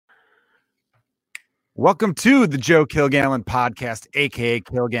Welcome to the Joe Kilgallen podcast, aka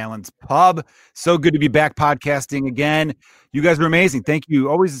Kilgallen's Pub. So good to be back podcasting again. You guys are amazing. Thank you.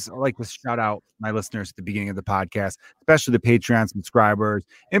 Always like to shout out my listeners at the beginning of the podcast, especially the Patreon subscribers.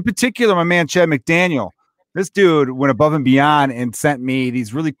 In particular, my man Chad McDaniel. This dude went above and beyond and sent me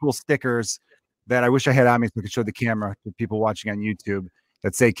these really cool stickers that I wish I had on me so I could show the camera to people watching on YouTube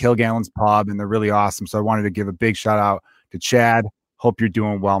that say Kilgallen's Pub, and they're really awesome. So I wanted to give a big shout out to Chad. Hope you're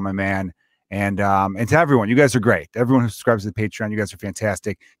doing well, my man. And to everyone, you guys are great. Everyone who subscribes to the Patreon, you guys are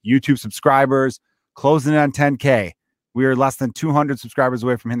fantastic. YouTube subscribers, closing in on 10K. We are less than 200 subscribers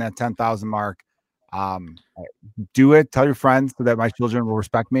away from hitting that 10,000 mark. Do it. Tell your friends so that my children will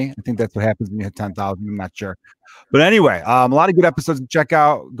respect me. I think that's what happens when you hit 10,000. I'm not sure. But anyway, a lot of good episodes to check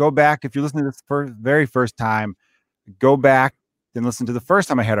out. Go back. If you're listening to this for very first time, go back and listen to the first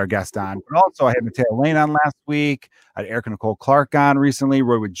time I had our guest on. But also, I had Mateo Lane on last week. I had Eric and Nicole Clark on recently,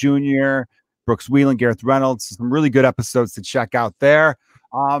 Roy Wood Jr., Brooks Wheelan, Gareth Reynolds. Some really good episodes to check out there.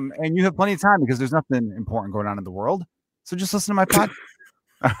 And you have plenty of time because there's nothing important going on in the world. So just listen to my podcast.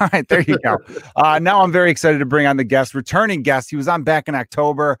 All right, there you go. Now I'm very excited to bring on the guest, returning guest. He was on back in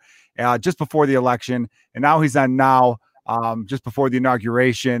October, just before the election. And now he's on now, just before the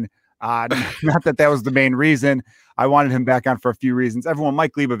inauguration. Not that was the main reason. I wanted him back on for a few reasons. Everyone,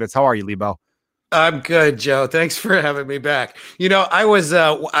 Mike Leibovitz. How are you, Lebo? I'm good, Joe. Thanks for having me back. You know, I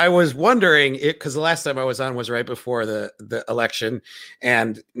was wondering it because the last time I was on was right before the election,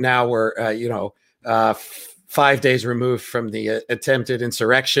 and now we're 5 days removed from the attempted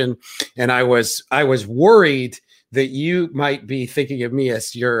insurrection, and I was worried that you might be thinking of me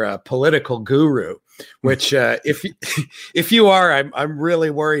as your political guru, which if you are, I'm really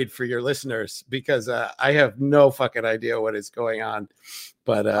worried for your listeners because I have no fucking idea what is going on.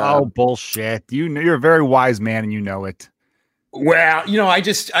 But oh, bullshit! You're a very wise man, and you know it. Well, I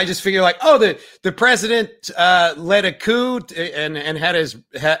just figure like, oh, the president led a coup and had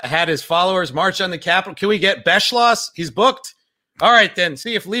his followers march on the Capitol. Can we get Beschloss? He's booked. All right, then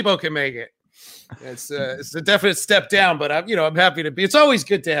see if Lebo can make it. It's a definite step down, but I'm happy to be. It's always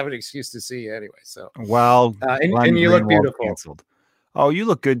good to have an excuse to see you anyway. So well, and you look beautiful. Canceled. Oh, you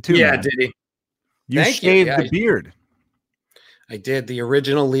look good too. Yeah, man. did he? You shaved the beard. I did. The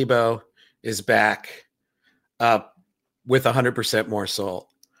original Lebo is back, with 100% more soul.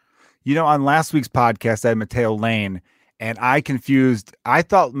 On last week's podcast, I had Mateo Lane, and I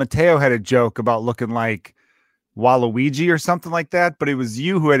thought Mateo had a joke about looking like Waluigi or something like that, but it was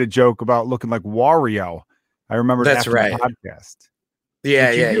you who had a joke about looking like Wario. I remember that's right. The podcast.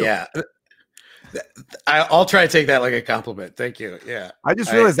 Yeah. I'll try to take that like a compliment. Thank you. Yeah. I just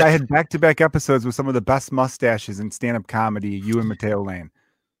realized I had back-to-back episodes with some of the best mustaches in stand-up comedy, you and Mateo Lane.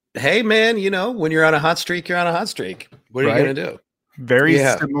 Hey, man, when you're on a hot streak, you're on a hot streak. What are you going to do? Very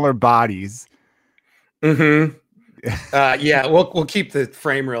similar bodies. Mm-hmm. Yeah, we'll keep the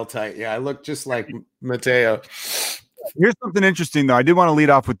frame real tight. Yeah, I look just like Mateo. Here's something interesting, though. I did want to lead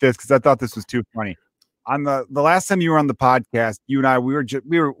off with this because I thought this was too funny. On the last time you were on the podcast, you and I, we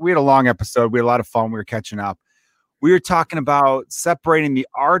had a long episode. We had a lot of fun. We were catching up. We were talking about separating the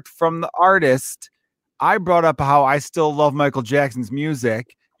art from the artist. I brought up how I still love Michael Jackson's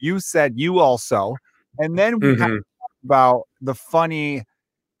music. You said you also. And then we talked about the funny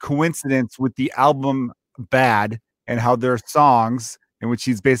coincidence with the album Bad and how there are songs in which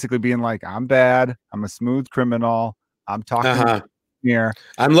he's basically being like, I'm bad. I'm a smooth criminal. I'm talking here.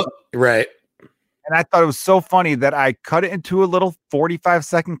 Right. And I thought it was so funny that I cut it into a little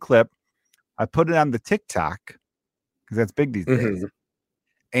 45-second clip. I put it on the TikTok because that's big these days.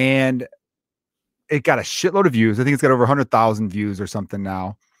 And it got a shitload of views. I think it's got over 100,000 views or something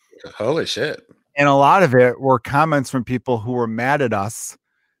now. Holy shit. And a lot of it were comments from people who were mad at us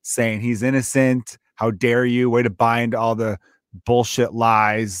saying he's innocent. How dare you? Way to bind all the bullshit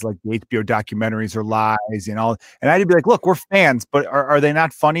lies, like the HBO documentaries are lies, And I'd be like, look, we're fans, but are they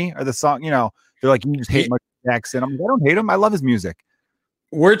not funny? Are the song, they're like, you just hate Michael Jackson. I don't hate him. I love his music.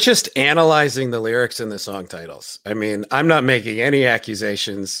 We're just analyzing the lyrics and the song titles. I mean, I'm not making any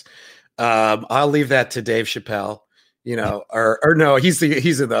accusations. I'll leave that to Dave Chappelle, or no, he's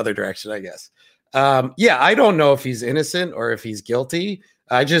in the other direction, I guess. I don't know if he's innocent or if he's guilty.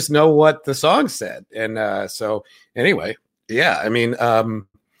 I just know what the song said. And so anyway, yeah, I mean, to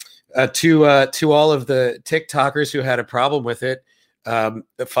all of the TikTokers who had a problem with it,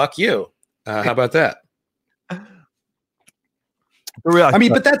 fuck you. How about that? I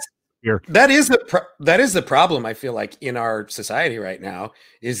mean, but here. That is the problem. I feel like in our society right now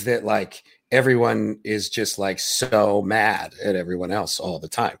is that like everyone is just like so mad at everyone else all the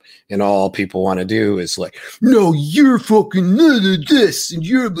time, and all people want to do is like, no, you're fucking this, and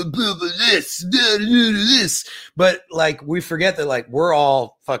you're blah, blah, blah, this, blah, blah, blah, this. But like we forget that like we're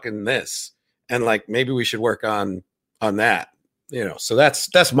all fucking this, and like maybe we should work on that. So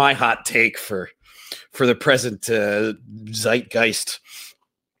that's my hot take for the present zeitgeist.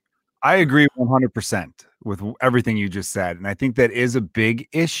 I agree 100% with everything you just said. And I think that is a big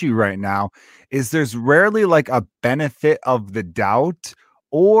issue right now is there's rarely like a benefit of the doubt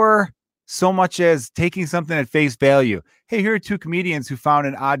or so much as taking something at face value. Hey, here are two comedians who found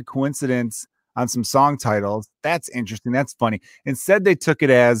an odd coincidence on some song titles. That's interesting. That's funny. Instead, they took it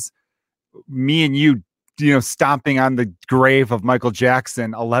as me and you stomping on the grave of Michael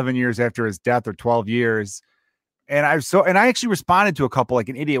Jackson 11 years after his death or 12 years. And I actually responded to a couple like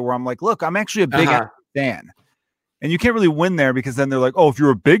an idiot where I'm like, look, I'm actually a big fan. And you can't really win there because then they're like, oh, if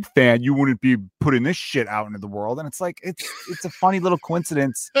you're a big fan, you wouldn't be putting this shit out into the world. And it's like, it's a funny little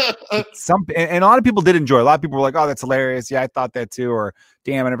coincidence. And a lot of people did enjoy it. A lot of people were like, oh, that's hilarious. Yeah, I thought that too. Or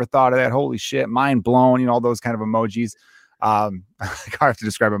damn, I never thought of that. Holy shit, mind blown. All those kind of emojis. I have to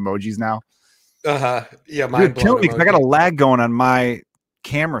describe emojis now. Yeah, mind blown. Killing me because I got a lag going on my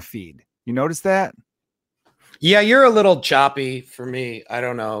camera feed. You notice that? Yeah, you're a little choppy for me. I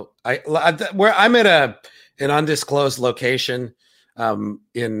don't know. Where I'm at an undisclosed location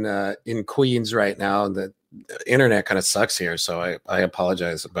in Queens right now, and the internet kind of sucks here, so I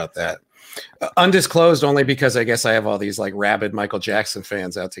apologize about that. Undisclosed only because I guess I have all these like rabid Michael Jackson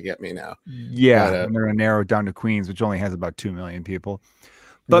fans out to get me now. Yeah, and they're gonna narrow it down to Queens, which only has about 2 million people.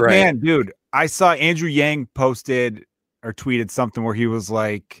 But man, dude, I saw Andrew Yang posted or tweeted something where he was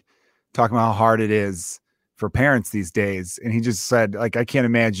like talking about how hard it is for parents these days. And he just said, like, I can't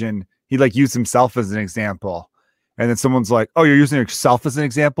imagine. He like used himself as an example. And then someone's like, oh, you're using yourself as an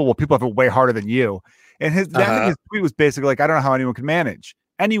example? Well, people have it way harder than you. And his tweet was basically like, I don't know how anyone can manage.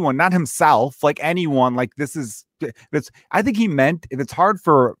 Anyone, not himself, like anyone, like I think he meant if it's hard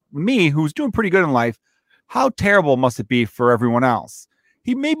for me, who's doing pretty good in life, how terrible must it be for everyone else?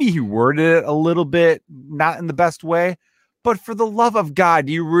 Maybe he worded it a little bit, not in the best way, but for the love of God,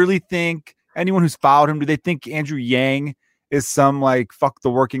 do you really think anyone who's followed him, do they think Andrew Yang is some like fuck the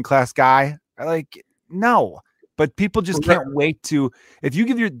working class guy? Like, no. But people just can't wait to if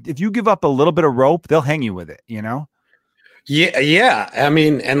you give up a little bit of rope, they'll hang you with it, Yeah. I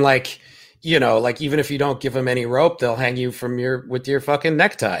mean, and like, like even if you don't give them any rope, they'll hang you with your fucking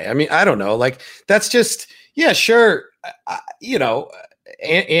necktie. I mean, I don't know. Like that's just sure.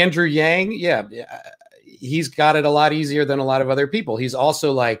 Andrew Yang, he's got it a lot easier than a lot of other people. He's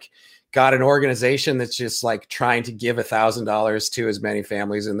also like got an organization that's just like trying to give $1,000 to as many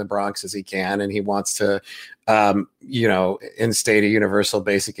families in the Bronx as he can. And he wants to, instate a universal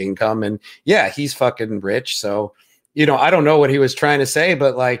basic income. And he's fucking rich. So, I don't know what he was trying to say,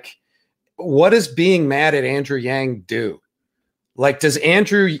 but like, what does being mad at Andrew Yang do? Like,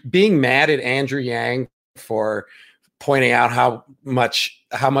 being mad at Andrew Yang for pointing out how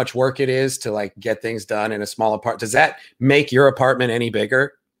much work it is to like get things done in a small apartment, does that make your apartment any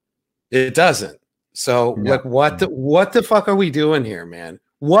bigger? It doesn't. So like, what the fuck are we doing here, man?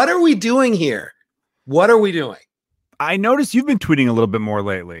 What are we doing here? What are we doing? I noticed you've been tweeting a little bit more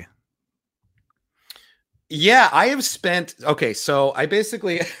lately. Yeah, I have spent. Okay, so I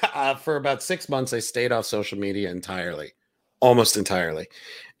basically for about 6 months I stayed off social media almost entirely,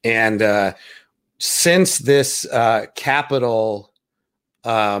 and since this Capitol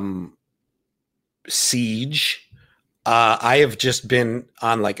siege. I have just been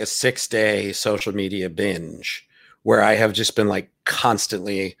on like a 6-day social media binge where I have just been like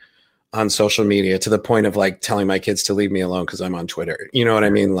constantly on social media to the point of like telling my kids to leave me alone because I'm on Twitter. You know what I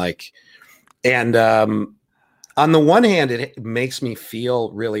mean? Like, and on the one hand, it makes me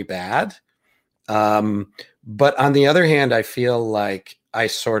feel really bad. But on the other hand, I feel like I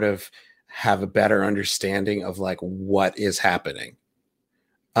sort of have a better understanding of like what is happening.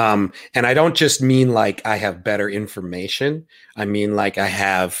 And I don't just mean like I have better information. I mean like I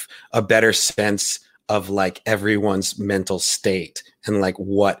have a better sense of like everyone's mental state and like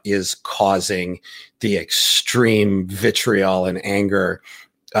what is causing the extreme vitriol and anger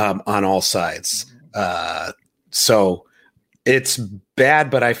on all sides. So it's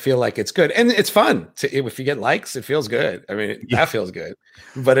bad, but I feel like it's good. And it's fun. If you get likes, it feels good. I mean, that feels good.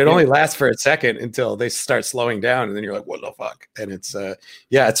 But it only lasts for a second until they start slowing down. And then you're like, what the fuck? And it's,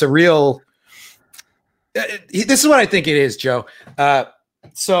 it's a real... this is what I think it is, Joe.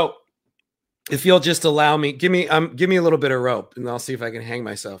 So if you'll just allow me, give me a little bit of rope, and I'll see if I can hang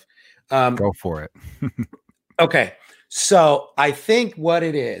myself. Go for it. Okay, so I think what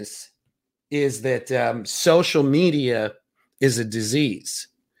it is that social media is a disease,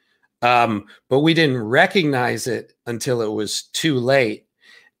 but we didn't recognize it until it was too late,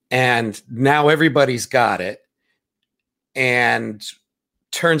 and now everybody's got it, and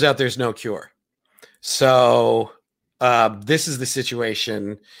turns out there's no cure. So this is the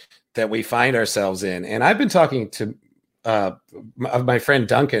situation that we find ourselves in. And I've been talking to my friend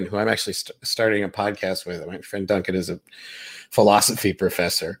Duncan, who I'm actually starting a podcast with. My friend Duncan is a philosophy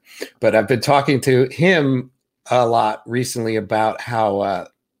professor, but I've been talking to him a lot recently about how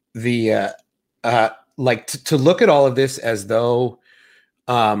to look at all of this as though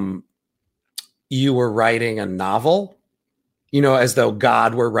you were writing a novel, as though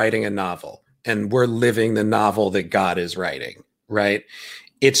God were writing a novel and we're living the novel that God is writing, right?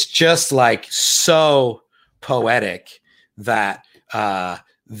 It's just like so poetic that the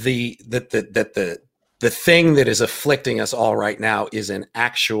thing that is afflicting us all right now is an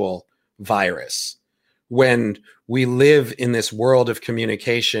actual virus. When we live in this world of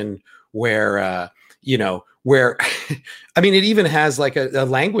communication where I mean, it even has like a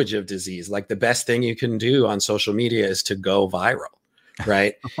language of disease. Like the best thing you can do on social media is to go viral,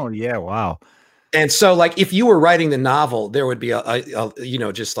 right? Oh yeah, wow. And so, like, if you were writing the novel, there would be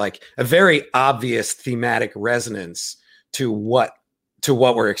just like a very obvious thematic resonance to what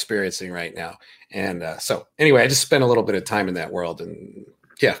we're experiencing right now. And so, anyway, I just spent a little bit of time in that world, and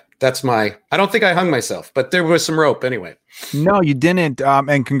yeah, I don't think I hung myself, but there was some rope anyway. No, you didn't.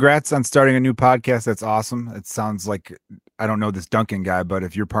 And congrats on starting a new podcast. That's awesome. It sounds like, I don't know this Duncan guy, but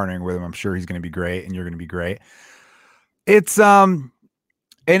if you're partnering with him, I'm sure he's going to be great, and you're going to be great. It's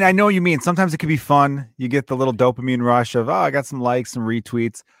and I know what you mean. Sometimes it can be fun. You get the little dopamine rush of, I got some likes, some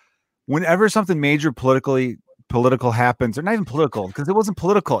retweets. Whenever something major political happens, or not even political, because it wasn't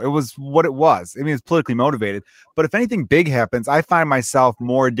political. It was what it was. I mean, it's politically motivated. But if anything big happens, I find myself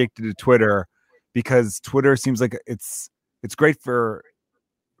more addicted to Twitter, because Twitter seems like it's great for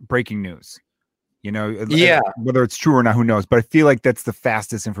breaking news. Yeah. Whether it's true or not, who knows? But I feel like that's the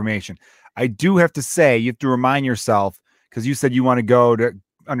fastest information. I do have to say, you have to remind yourself, because you said you want to go to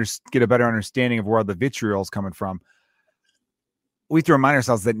get a better understanding of where the vitriol is coming from. We have to remind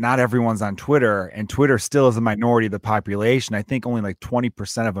ourselves that not everyone's on Twitter, and Twitter still is a minority of the population. I think only like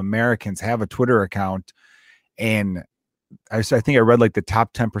 20% of Americans have a Twitter account. And I think I read like the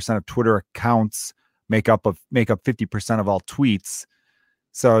top 10% of Twitter accounts make up 50% of all tweets.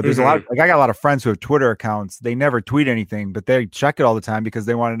 So there's a lot of, like, I got a lot of friends who have Twitter accounts. They never tweet anything, but they check it all the time because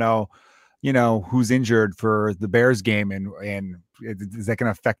they want to know, who's injured for the Bears game, and is that going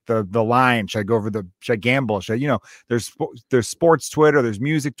to affect the line? Should I gamble? There's sports Twitter, there's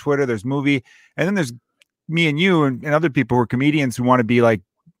music Twitter, there's movie. And then there's me and you and other people who are comedians who want to be like,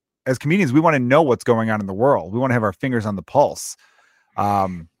 as comedians, we want to know what's going on in the world. We want to have our fingers on the pulse. I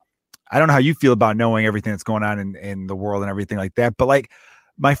don't know how you feel about knowing everything that's going on in the world and everything like that. But like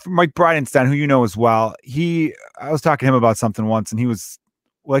Mike Bridenstine, who you know as well, I was talking to him about something once, and he was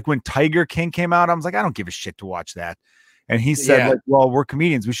like, when Tiger King came out, I was like, I don't give a shit to watch that. And he said, like, well, we're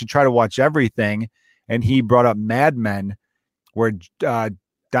comedians, we should try to watch everything. And he brought up Mad Men, where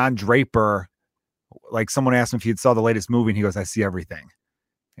Don Draper, like, someone asked him if he saw the latest movie, and he goes, I see everything.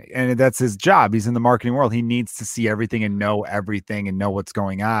 And that's his job. He's in the marketing world. He needs to see everything and know everything and know what's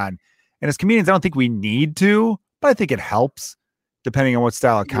going on. And as comedians, I don't think we need to, but I think it helps depending on what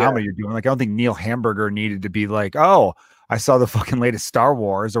style of comedy you're doing. Like, I don't think Neil Hamburger needed to be like, oh, I saw the fucking latest Star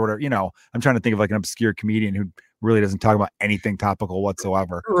Wars or whatever. I'm trying to think of like an obscure comedian who really doesn't talk about anything topical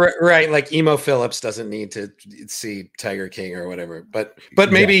whatsoever. Right. Like Emo Phillips doesn't need to see Tiger King or whatever, but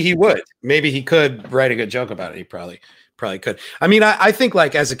maybe he would. Maybe he could write a good joke about it. He probably could. I mean, I think,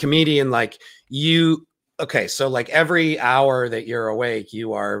 like, as a comedian, like, so like every hour that you're awake,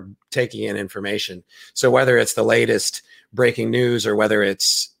 you are taking in information. So whether it's the latest breaking news or whether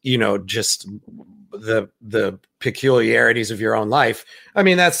it's, just the peculiarities of your own life, I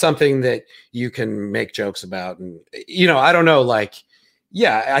mean, that's something that you can make jokes about. And, I don't know, like,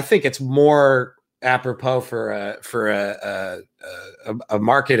 I think it's more apropos for a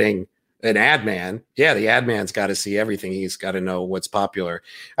marketing, an ad man. Yeah, the ad man's got to see everything. He's got to know what's popular.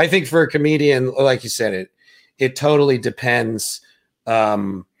 I think for a comedian, like you said, it totally depends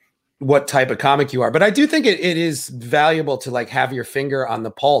what type of comic you are. But I do think it is valuable to, like, have your finger on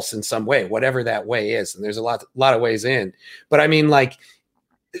the pulse in some way, whatever that way is. And there's a lot of ways in. But I mean, like,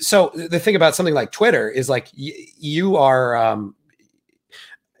 so the thing about something like Twitter is, like, you are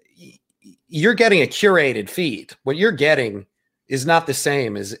you're getting a curated feed. What you're getting is not the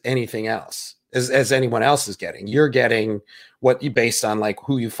same as anything else. as anyone else is getting. You're getting what you based on like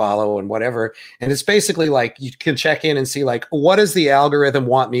who you follow and whatever. And it's basically like you can check in and see like, what does the algorithm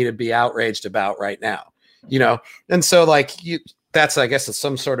want me to be outraged about right now? You know? And so like that's, I guess,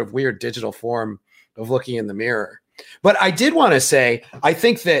 some sort of weird digital form of looking in the mirror. But I did want to say, I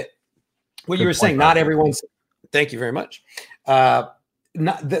think that what you were saying, not everyone's, thank you very much.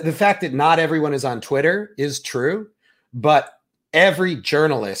 The fact that not everyone is on Twitter is true, but every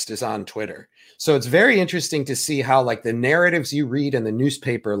journalist is on Twitter. So it's very interesting to see how like the narratives you read in the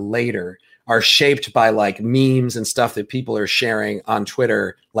newspaper later are shaped by like memes and stuff that people are sharing on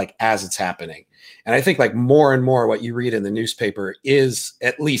Twitter, like as it's happening. And I think like more and more what you read in the newspaper is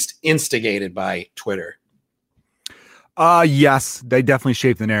at least instigated by Twitter. Yes, they definitely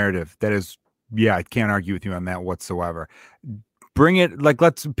shape the narrative. That is, yeah, I can't argue with you on that whatsoever. Bring it, like,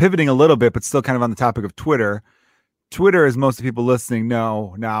 let's pivoting a little bit, but still kind of on the topic of Twitter. Twitter, as most of people listening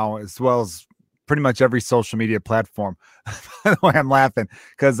know now, as well as pretty much every social media platform. By the way, I'm laughing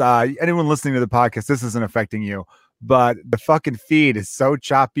because anyone listening to the podcast, this isn't affecting you, but the fucking feed is so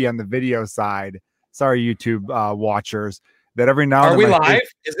choppy on the video side. Sorry, YouTube watchers, that every now and then. Are we live?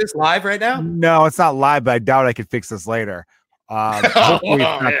 Is this live right now? No, it's not live, but I doubt I could fix this later. Hopefully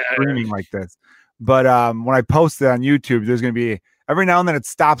it's not streaming like this. But when I post it on YouTube, there's going to be every now and then it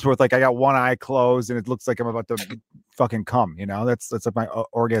stops where it's like I got one eye closed and it looks like I'm about to fucking come. You know, that's like my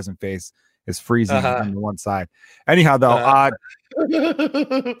orgasm face is freezing on the one side. Anyhow, though,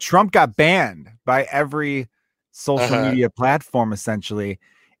 Trump got banned by every social media platform essentially,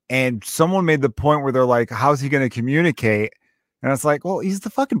 and someone made the point where they're like, "How's he going to communicate?" And it's like, well, he's the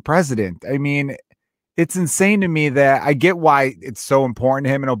fucking president. I mean, it's insane to me that I get why it's so important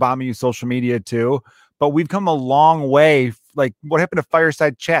to him, and Obama used social media too, but we've come a long way. Like, what happened to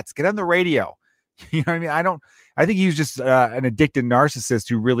fireside chats? Get on the radio. You know what I mean? I think he was just an addicted narcissist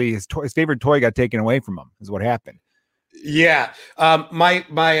who really, his favorite toy got taken away from him is what happened. Yeah.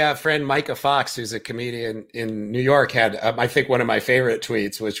 My friend Micah Fox, who's a comedian in New York, had, I think, one of my favorite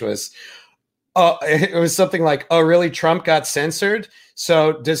tweets, which was, it was something like, "Oh, really? Trump got censored.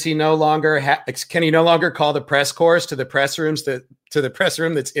 So does he no longer can he no longer call the press corps to the press rooms to the press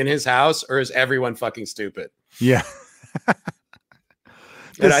room that's in his house, or is everyone fucking stupid?" Yeah.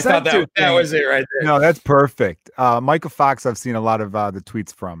 And I thought that was it right there. No, that's perfect. Micah Fox, I've seen a lot of the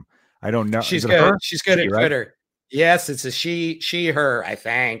tweets from. I don't know. She's good. She's good at Twitter. Yes, it's a she, her, I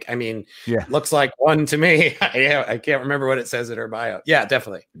think. I mean, yeah, looks like one to me. Yeah, I can't remember what it says in her bio. Yeah,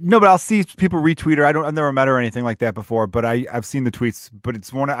 definitely. No, but I'll see people retweet her. I've never met her or anything like that before, but I've seen the tweets. But it's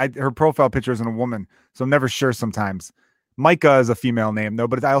her profile picture isn't a woman, so I'm never sure sometimes. Micah is a female name, though,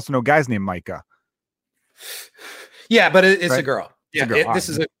 but I also know guys named Micah. Yeah, but it's right? A girl. Yeah,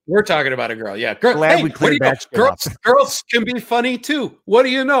 we're talking about a girl. Yeah, girl. Glad hey, we cleared that shit up. Girls can be funny too. What do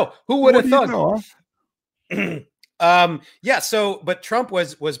you know? Who would have thought? Yeah. So, but Trump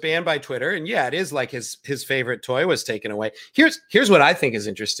was banned by Twitter, and yeah, it is like his favorite toy was taken away. Here's what I think is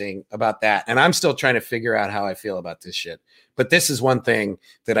interesting about that, and I'm still trying to figure out how I feel about this shit. But this is one thing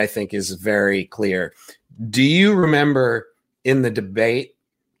that I think is very clear. Do you remember in the debate,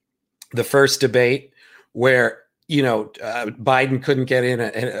 the first debate, where Biden couldn't get in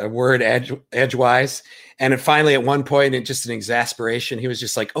a word edgewise, and finally at one point, in just an exasperation, he was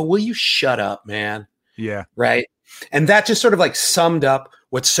just like, "Oh, will you shut up, man?" Yeah. Right. And that just sort of like summed up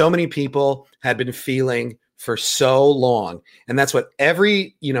what so many people had been feeling for so long. And that's what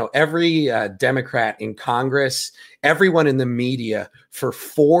every Democrat in Congress, everyone in the media for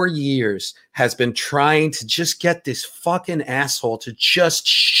 4 years has been trying to just get this fucking asshole to just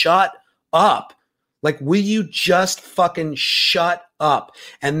shut up. Like, will you just fucking shut up?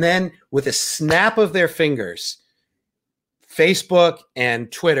 And then with a snap of their fingers, Facebook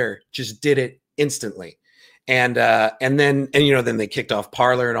and Twitter just did it instantly. And then they kicked off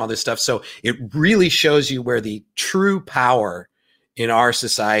Parler and all this stuff. So it really shows you where the true power in our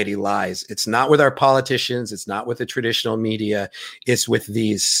society lies. It's not with our politicians. It's not with the traditional media. It's with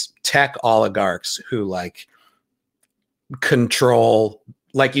these tech oligarchs who like control,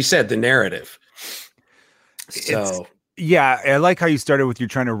 like you said, the narrative. So yeah, I like how you started with you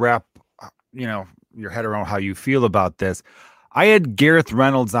trying to wrap, your head around how you feel about this. I had Gareth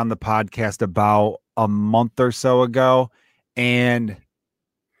Reynolds on the podcast about a month or so ago, and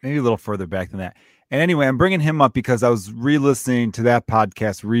maybe a little further back than that. And anyway, I'm bringing him up because I was re-listening to that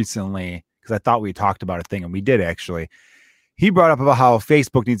podcast recently because I thought we talked about a thing, and we did actually. He brought up about how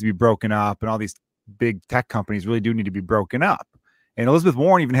Facebook needs to be broken up and all these big tech companies really do need to be broken up. And Elizabeth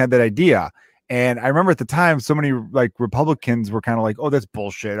Warren even had that idea. And I remember at the time, so many like Republicans were kind of like, "Oh, that's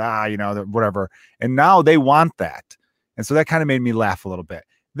bullshit." Whatever. And now they want that. And so that kind of made me laugh a little bit.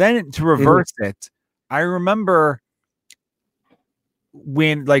 Then to reverse it, I remember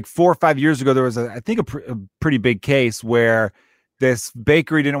when like 4 or 5 years ago, there was I think a pretty big case where this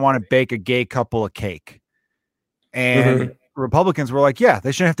bakery didn't want to bake a gay couple a cake. And Republicans were like, yeah,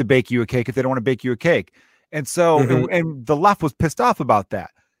 they shouldn't have to bake you a cake if they don't want to bake you a cake. And so, and the left was pissed off about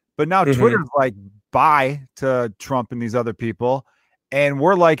that. But now Twitter's like, bye to Trump and these other people. And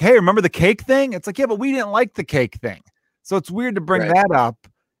we're like, hey, remember the cake thing? It's like, yeah, but we didn't like the cake thing. So it's weird to bring that up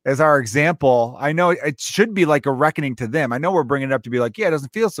as our example. I know it should be like a reckoning to them. I know we're bringing it up to be like, yeah, it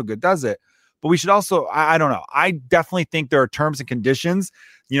doesn't feel so good, does it? But we should also, I don't know. I definitely think there are terms and conditions.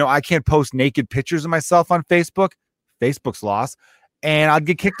 You know, I can't post naked pictures of myself on Facebook. Facebook's lost. And I'd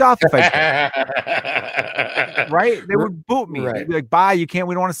get kicked off if I did. Right? They would boot me. They'd be like, bye, you can't,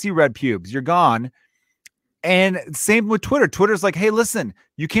 we don't want to see red pubes. You're gone. And same with Twitter. Twitter's like, hey, listen,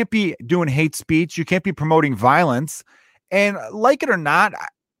 you can't be doing hate speech. You can't be promoting violence. And like it or not,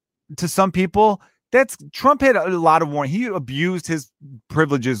 to some people, that's Trump had a lot of warning. He abused his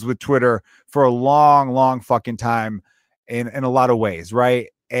privileges with Twitter for a long, long fucking time in a lot of ways, right?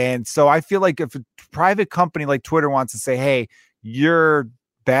 And so I feel like if a private company like Twitter wants to say, hey, you're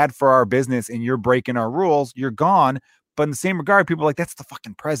bad for our business and you're breaking our rules, you're gone. But in the same regard, people are like, that's the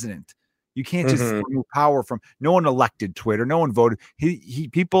fucking president. You can't just remove power from. No one elected Twitter. No one voted.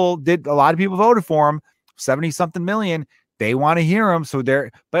 A lot of people voted for him, 70 something million. They want to hear him. So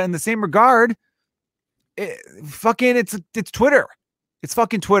but in the same regard, it's Twitter. It's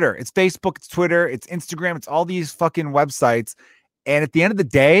fucking Twitter. It's Facebook. It's Twitter. It's Instagram. It's all these fucking websites. And at the end of the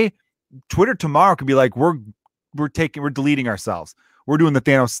day, Twitter tomorrow could be like, we're deleting ourselves. We're doing the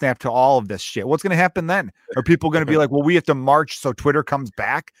Thanos snap to all of this shit. What's going to happen then? Are people going to be like, well, we have to march so Twitter comes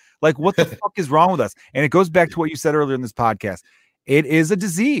back? Like, what the fuck is wrong with us? And it goes back to what you said earlier in this podcast. It is a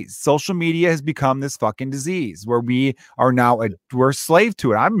disease. Social media has become this fucking disease where we are now we're a slave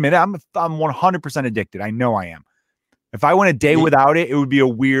to it. I admit it, I'm 100% addicted. I know I am. If I went a day without it, it would be it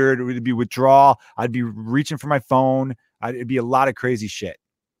would be withdrawal. I'd be reaching for my phone. It'd be a lot of crazy shit.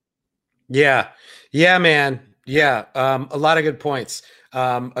 Yeah, man. Yeah, a lot of good points.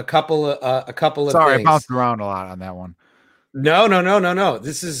 A couple of. Sorry, things. I bounced around a lot on that one. No.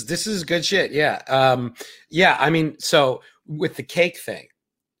 This is good shit. Yeah. Yeah. I mean, so with the cake thing,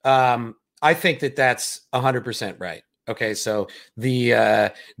 I think that's 100% right. Okay. So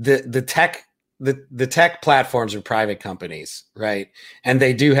the tech platforms are private companies, right? And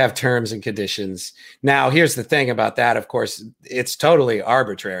they do have terms and conditions. Now, here's the thing about that. Of course, it's totally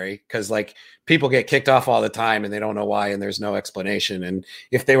arbitrary because like people get kicked off all the time and they don't know why, and there's no explanation. And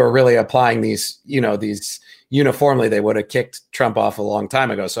if they were really applying these uniformly, they would have kicked Trump off a long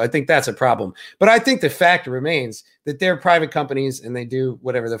time ago. So I think that's a problem. But I think the fact remains that they're private companies and they do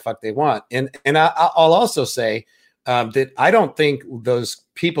whatever the fuck they want. And I'll also say that I don't think those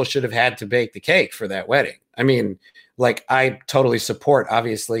people should have had to bake the cake for that wedding. I mean, like, I totally support,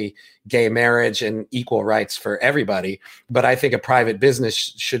 obviously, gay marriage and equal rights for everybody. But I think a private business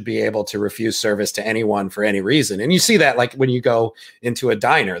should be able to refuse service to anyone for any reason. And you see that, like, when you go into a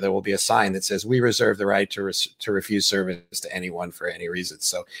diner, there will be a sign that says, we reserve the right to refuse service to anyone for any reason.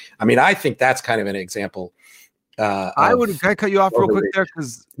 So, I mean, I think that's kind of an example. Can I cut you off real quick there?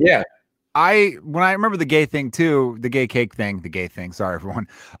 Because when I remember the gay thing too, the gay cake thing, sorry, everyone.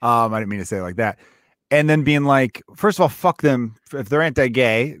 I didn't mean to say it like that. And then being like, first of all, fuck them. If they're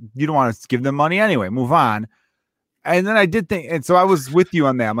anti-gay, you don't want to give them money anyway. Move on. And then I did think, and so I was with you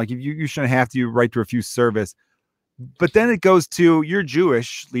on that. I'm like, you shouldn't have to right to refuse service. But then it goes to, you're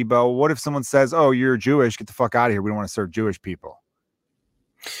Jewish, Lebo. What if someone says, oh, you're Jewish, get the fuck out of here. We don't want to serve Jewish people.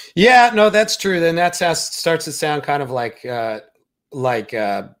 Yeah, no, that's true. Then that starts to sound kind of like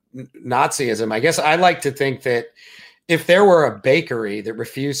Nazism. I guess I like to think that if there were a bakery that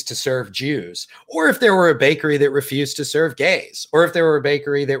refused to serve Jews, or if there were a bakery that refused to serve gays, or if there were a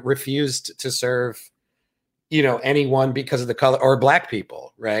bakery that refused to serve, anyone because of the color, or black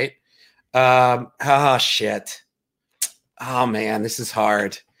people, right? Shit. Oh man, this is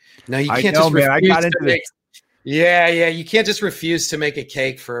hard. No, you can't just refuse. I got into this. Yeah. You can't just refuse to make a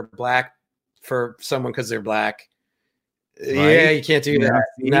cake for someone because they're black. Right? Yeah, you can't do that.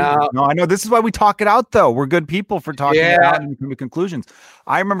 No, I know. This is why we talk it out, though. We're good people for talking it out and coming to conclusions.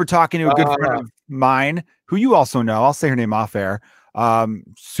 I remember talking to a good friend of mine who you also know. I'll say her name off air.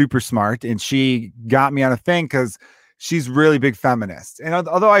 Super smart. And she got me on a thing because she's really big feminist. And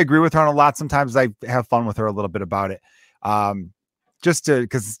although I agree with her on a lot, sometimes I have fun with her a little bit about it. Just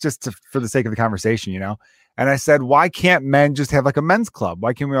for the sake of the conversation, And I said, why can't men just have like a men's club?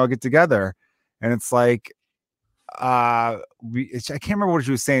 Why can't we all get together? And it's like, I can't remember what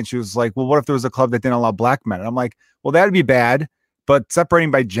she was saying. She was like, well, what if there was a club that didn't allow black men? And I'm like, well, that'd be bad, but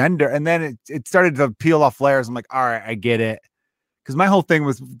separating by gender. And then it started to peel off layers. I'm like, all right, I get it. Because my whole thing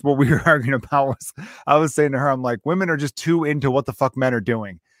was what we were arguing about was I was saying to her, I'm like, women are just too into what the fuck men are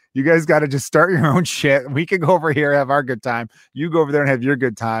doing. You guys got to just start your own shit. We can go over here, have our good time. You go over there and have your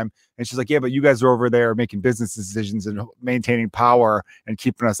good time. And she's like, yeah, but you guys are over there making business decisions and maintaining power and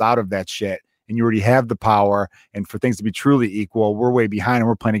keeping us out of that shit. And you already have the power. And for things to be truly equal, we're way behind and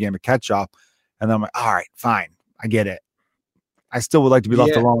we're playing a game of catch up. And then I'm like, all right, fine. I get it. I still would like to be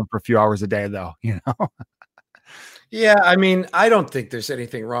left alone for a few hours a day, though, you know? Yeah, I mean, I don't think there's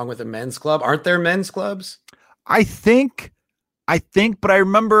anything wrong with a men's club. Aren't there men's clubs? I think, but I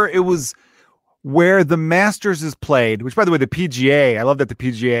remember it was where the Masters is played, which, by the way, the PGA, I love that the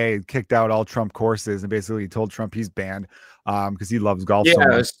PGA kicked out all Trump courses and basically told Trump he's banned because he loves golf. Yeah, so much.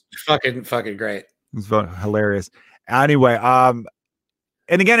 it was fucking great. It was hilarious. Anyway,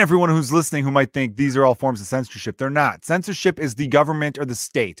 and again, everyone who's listening who might think these are all forms of censorship, they're not. Censorship is the government or the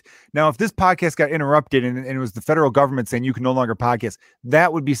state. Now, if this podcast got interrupted and it was the federal government saying you can no longer podcast,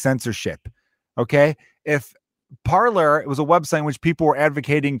 that would be censorship. Okay? If Parler, it was a website in which people were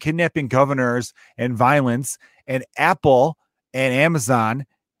advocating kidnapping governors and violence, and Apple and Amazon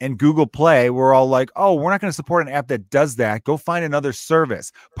and Google Play were all like, oh, we're not going to support an app that does that. Go find another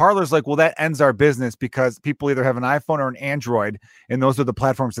service. Parler's like, well, that ends our business because people either have an iPhone or an Android, and those are the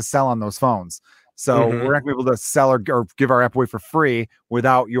platforms to sell on those phones. So we're not going to be able to sell or give our app away for free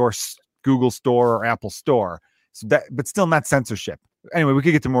without your Google Store or Apple Store. So that, but still not censorship. Anyway, we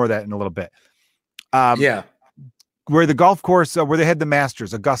could get to more of that in a little bit. Where the golf course, where they had the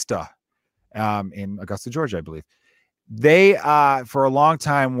Masters, Augusta, in Augusta, Georgia, I believe. They, for a long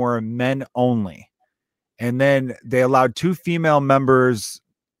time, were men only. And then they allowed 2 female members,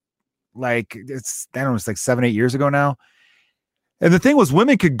 like, it's 7-8 years ago now. And the thing was,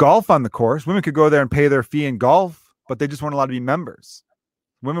 women could golf on the course. Women could go there and pay their fee and golf, but they just weren't allowed to be members.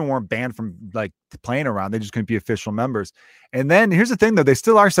 Women weren't banned from, like, playing around. They just couldn't be official members. And then here's the thing, though. They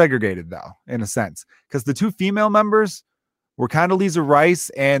still are segregated, though, in a sense, because the 2 female members were Condoleezza Rice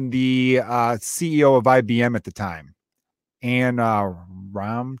and the CEO of IBM at the time. And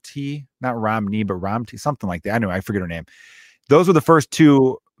Ramti, not Romney, but Ramti, something like that. Anyway, I forget her name. Those were the first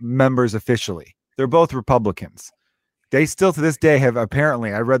 2 members officially. They're both Republicans. They still, to this day, have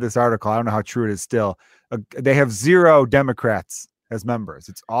apparently, I read this article, I don't know how true it is still, they have 0 Democrats as members.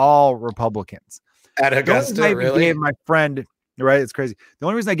 It's all Republicans. At Augusta, really? Gave my friend, right? It's crazy. The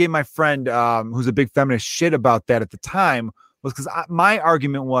only reason I gave my friend, who's a big feminist, shit about that at the time was because my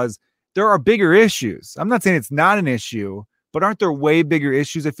argument was there are bigger issues. I'm not saying it's not an issue, but aren't there way bigger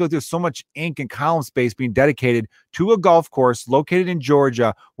issues? I feel like there's so much ink and column space being dedicated to a golf course located in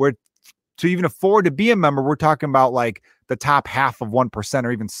Georgia where to even afford to be a member, we're talking about like the top half of 1%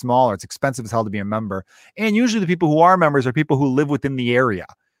 or even smaller. It's expensive as hell to be a member. And usually the people who are members are people who live within the area.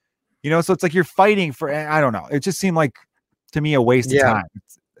 You know, so it's like you're fighting for, I don't know. It just seemed like, to me, a waste of time.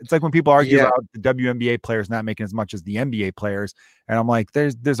 It's like when people argue about the WNBA players not making as much as the NBA players. And I'm like,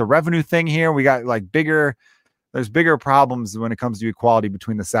 there's a revenue thing here. We got like there's bigger problems when it comes to equality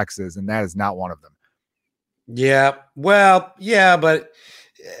between the sexes. And that is not one of them. Yeah. Well, yeah, but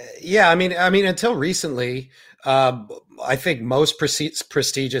I mean, until recently, I think most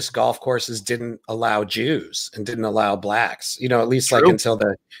prestigious golf courses didn't allow Jews and didn't allow blacks, you know, at least like until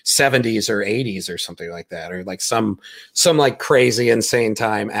the 70s or 80s or something like that, or like some like crazy insane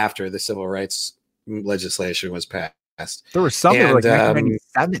time after the civil rights legislation was passed. There was some like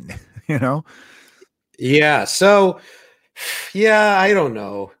 1997, you know? Yeah. So, yeah, I don't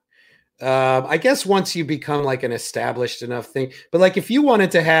know. I guess once you become like an established enough thing, but like if you wanted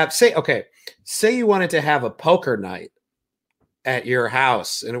to have, say you wanted to have a poker night at your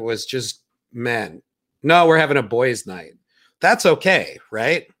house and it was just men. No, we're having a boys' night. That's okay,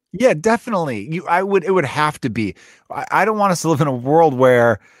 right? Yeah, definitely. It would have to be. I don't want us to live in a world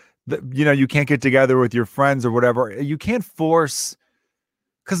where, you can't get together with your friends or whatever. You can't force,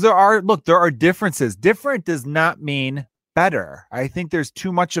 because there are differences. Different does not mean better. I think there's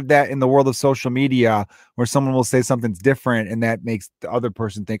too much of that in the world of social media where someone will say something's different and that makes the other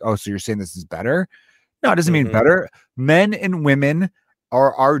person think, oh, so you're saying this is better? No, it doesn't mean better. Men and women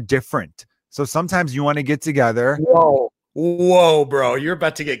are different. So sometimes you want to get together. Whoa, bro. You're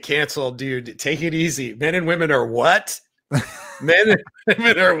about to get canceled, dude. Take it easy. Men and women are what? Men and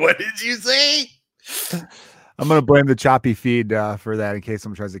women are what did you say? I'm going to blame the choppy feed for that in case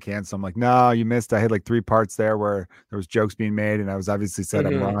someone tries to cancel. I'm like, no, you missed. I had like 3 parts there where there was jokes being made and I was obviously said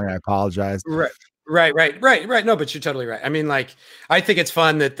I'm wrong. I apologize. Right. No, but you're totally right. I mean, like, I think it's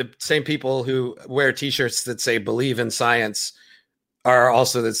fun that the same people who wear t-shirts that say believe in science are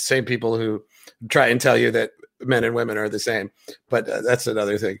also the same people who try and tell you that men and women are the same, but that's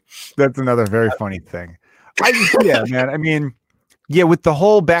another thing. That's another very funny thing. Yeah, man. I mean, yeah, with the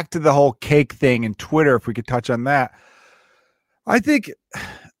whole back to the whole cake thing and Twitter, if we could touch on that, I think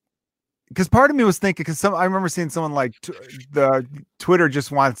because part of me was thinking, because I remember seeing someone like the Twitter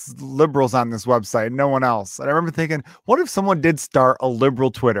just wants liberals on this website, no one else. And I remember thinking, what if someone did start a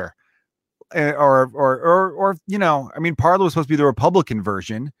liberal Twitter, or you know, I mean, Parler was supposed to be the Republican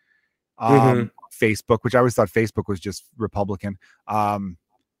version, Facebook, which I always thought Facebook was just Republican.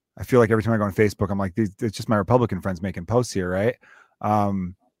 I feel like every time I go on Facebook, I'm like, it's just my Republican friends making posts here, right?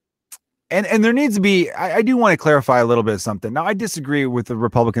 And there needs to be, I do want to clarify a little bit of something. Now, I disagree with the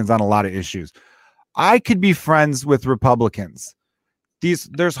Republicans on a lot of issues. I could be friends with Republicans.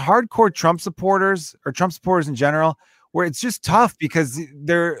 There's hardcore Trump supporters, or Trump supporters in general, where it's just tough because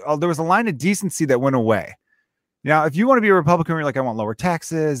there was a line of decency that went away. Now, if you want to be a Republican, you're like, I want lower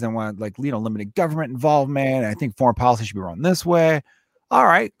taxes, and want limited government involvement, and I think foreign policy should be run this way. All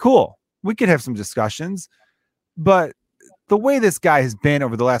right, cool. We could have some discussions, but the way this guy has been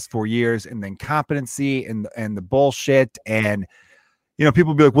over the last 4 years, and the incompetency and the bullshit, and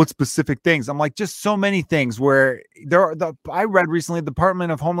people be like, what specific things? I'm like, just so many things where I read recently, the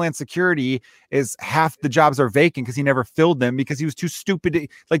Department of Homeland Security is half the jobs are vacant because he never filled them because he was too stupid.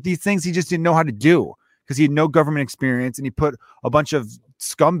 Like these things he just didn't know how to do because he had no government experience, and he put a bunch of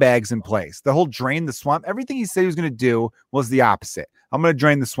scumbags in place. The whole drain the swamp, everything he said he was going to do was the opposite. I'm going to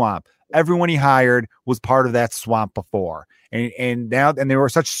drain the swamp. Everyone he hired was part of that swamp before. And now they were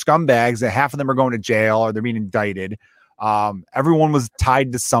such scumbags that half of them are going to jail or they're being indicted. Everyone was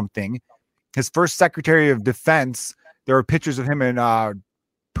tied to something. His first Secretary of Defense, there were pictures of him and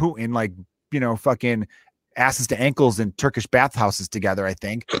Putin, fucking asses to ankles in Turkish bathhouses together, I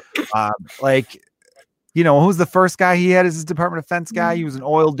think. Who's the first guy he had as his Department of Defense guy? He was an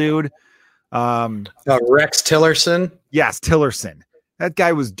oil dude. Rex Tillerson. Yes, Tillerson. That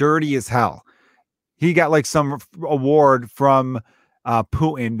guy was dirty as hell. He got some award from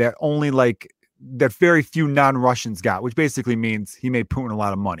Putin that only that very few non-Russians got, which basically means he made Putin a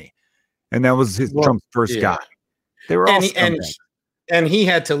lot of money. And that was Trump's first guy. They were all and he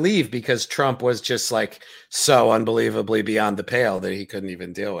had to leave because Trump was just so unbelievably beyond the pale that he couldn't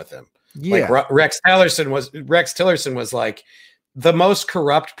even deal with him. Yeah. Rex Tillerson was the most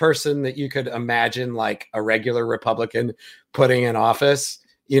corrupt person that you could imagine, a regular Republican putting in office.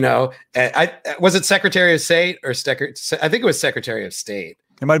 Was it Secretary of State or I think it was Secretary of State.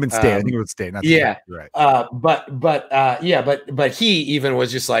 It might have been State. I think it was State. Not yeah, right. But he even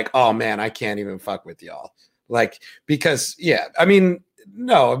was just oh man, I can't even fuck with y'all. Because it's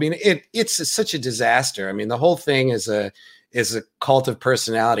such a disaster. I mean, the whole thing is a cult of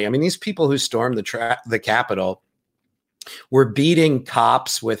personality. I mean, these people who stormed the Capitol were beating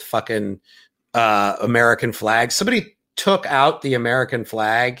cops with fucking American flags. Somebody took out the American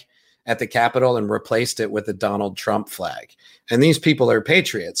flag at the Capitol and replaced it with the Donald Trump flag. And these people are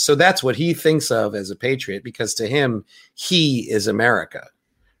patriots. So that's what he thinks of as a patriot, because to him, he is America,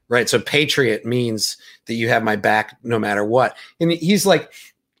 right? So patriot means that you have my back no matter what. And he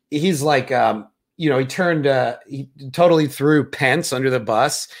totally threw Pence under the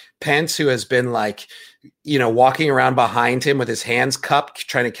bus. Pence, who has been walking around behind him with his hands cupped,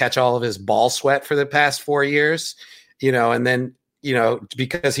 trying to catch all of his ball sweat for the past 4 years, and then,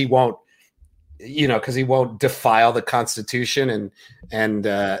 because he won't defile the Constitution and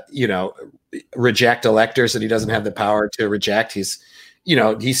reject electors that he doesn't have the power to reject. He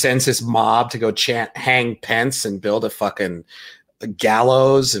sends his mob to go chant, hang Pence, and build a fucking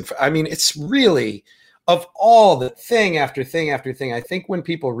gallows. And it's really, of all the thing after thing after thing, I think when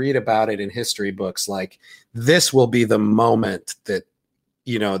people read about it in history books, this will be the moment that,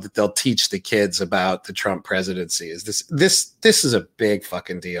 that they'll teach the kids about the Trump presidency. Is this is a big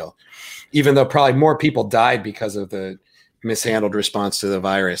fucking deal, even though probably more people died because of the mishandled response to the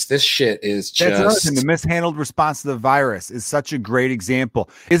virus. This shit is just the mishandled response to the virus is such a great example.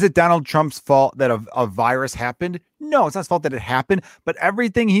 Is it Donald Trump's fault that a virus happened? No, it's not his fault that it happened, but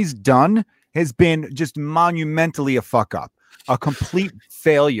everything he's done has been just monumentally a fuck up, a complete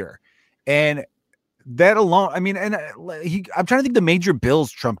failure. And that alone, I'm trying to think the major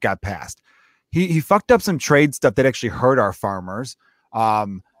bills Trump got passed. He fucked up some trade stuff that actually hurt our farmers.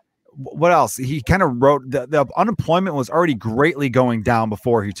 What else? He kind of wrote the unemployment was already greatly going down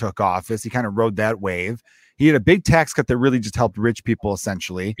before he took office. He kind of rode that wave. He had a big tax cut that really just helped rich people,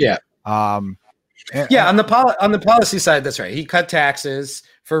 essentially. Yeah. On the policy side, that's right. He cut taxes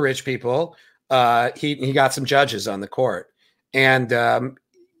for rich people. He got some judges on the court, and I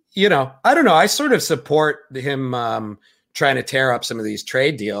don't know. I sort of support him trying to tear up some of these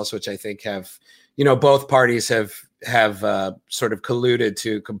trade deals, which I think have both parties have sort of colluded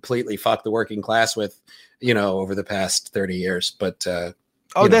to completely fuck the working class with, over the past 30 years. But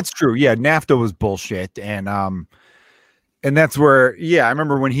that's true. Yeah, NAFTA was bullshit, and that's where, I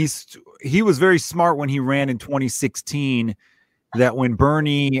remember when he was very smart when he ran in 2016. That when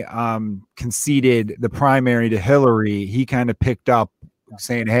Bernie conceded the primary to Hillary, he kind of picked up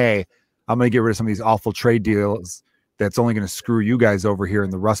saying, "Hey, I'm going to get rid of some of these awful trade deals that's only going to screw you guys over here in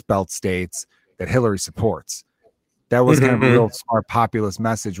the Rust Belt states that Hillary supports." That was kind of a real smart populist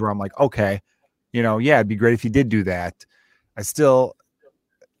message where I'm like, okay, it'd be great if you did do that. I still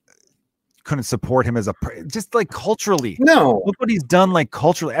couldn't support him as just like culturally. No, look what he's done, like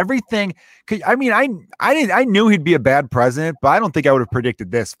culturally, everything. I mean, I knew he'd be a bad president, but I don't think I would have predicted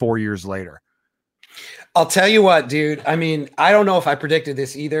this 4 years later. I'll tell you what, dude. I mean, I don't know if I predicted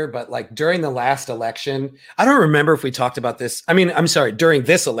this either, but like during the last election, I don't remember if we talked about this. I mean, I'm sorry, during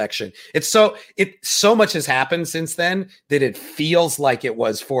this election, so much has happened since then that it feels like it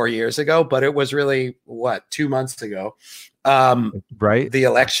was 4 years ago, but it was really 2 months ago. Right. The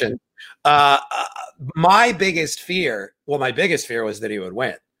election. My biggest fear was that he would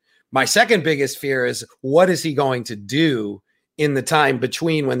win. My second biggest fear is, what is he going to do in the time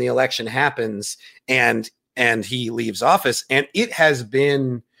between when the election happens and he leaves office? And it has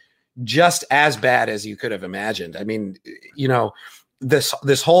been just as bad as you could have imagined. I mean,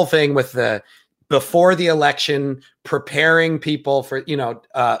 this whole thing with before the election, preparing people for,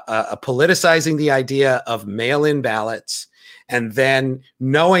 politicizing the idea of mail-in ballots, and then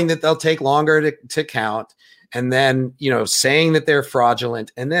knowing that they'll take longer to count, and then, saying that they're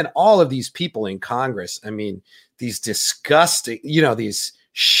fraudulent. And then all of these people in Congress, I mean, these disgusting, these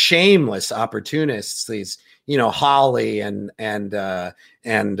shameless opportunists, these, Holly and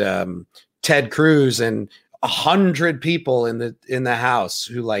Ted Cruz and 100 people in the House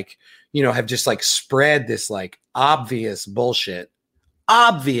who have just spread this obvious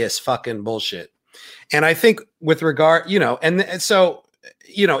fucking bullshit. And I think with regard, and so,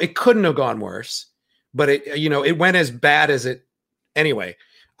 it couldn't have gone worse, but it went as bad as it anyway.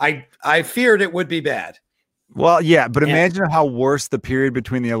 I feared it would be bad. Well, yeah, but imagine how worse the period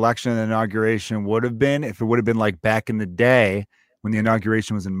between the election and the inauguration would have been if it would have been like back in the day when the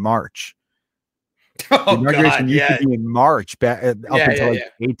inauguration was in March. Oh, the inauguration God, used to be in March, up until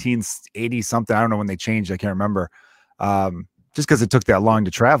 1880 something. I don't know when they changed. I can't remember. Just because it took that long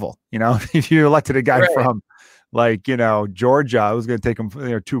to travel, if you elected a guy from Georgia, it was going to take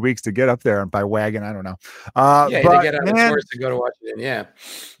him 2 weeks to get up there and by wagon. I don't know. But, to get on his horse to go to Washington. Yeah.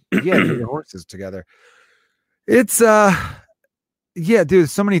 Get your horses together. It's dude,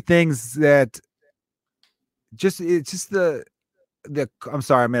 so many things that it's just the I'm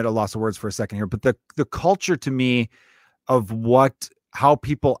sorry, I'm at a loss of words for a second here, but the culture to me of how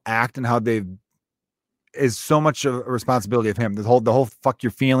people act and how they is so much of a responsibility of him. The whole fuck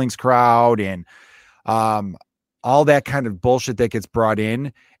your feelings crowd and all that kind of bullshit that gets brought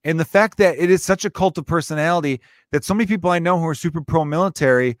in. And the fact that it is such a cult of personality that so many people I know who are super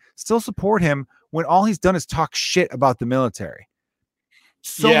pro-military still support him when all he's done is talk shit about the military.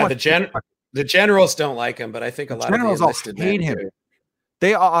 The generals don't like him, but I think a lot of the enlisted hate him.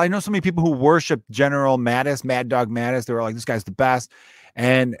 I know so many people who worship General Mattis, Mad Dog Mattis. They were like, this guy's the best.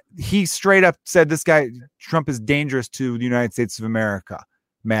 And he straight up said, this guy, Trump, is dangerous to the United States of America.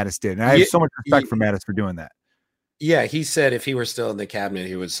 Mattis did. And I have so much respect for Mattis for doing that. Yeah, he said if he were still in the cabinet,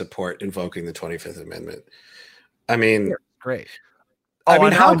 he would support invoking the 25th Amendment. I mean, great. I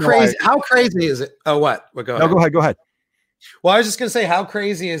mean, how crazy is it? Oh, what? Well, go ahead. No, go ahead. Well, I was just going to say, how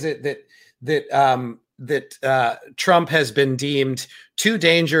crazy is it that Trump has been deemed too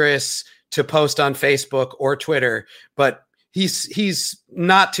dangerous to post on Facebook or Twitter, but he's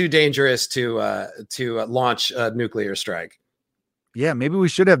not too dangerous to launch a nuclear strike? Yeah, maybe we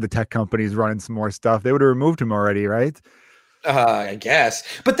should have the tech companies running some more stuff. They would have removed him already, right? I guess,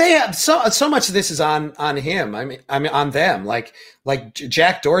 but they have so much of this is on him. I mean, on them. Like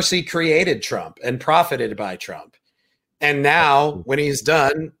Jack Dorsey created Trump and profited by Trump, and now when he's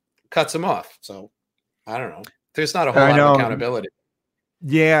done, cuts him off. So I don't know. There's not a whole lot of accountability.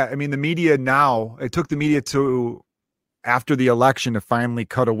 Yeah, I mean, the media now. It took the media to after the election to finally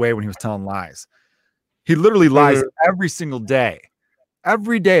cut away when he was telling lies. He literally lies every single day.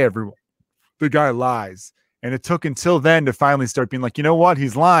 Every day, the guy lies. And it took until then to finally start being like, you know what?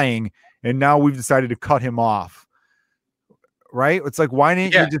 He's lying. And now we've decided to cut him off. Right? It's like, why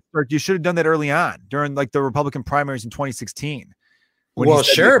didn't you just start? You should have done that early on during like the Republican primaries in 2016. Well,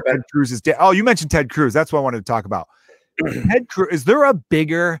 sure. But Ted Cruz is dead. Oh, you mentioned Ted Cruz. That's what I wanted to talk about. Ted Cruz, is there a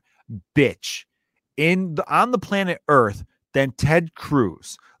bigger bitch on the planet Earth than Ted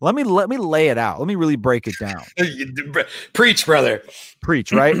Cruz. Let me lay it out. Let me really break it down. Preach, brother.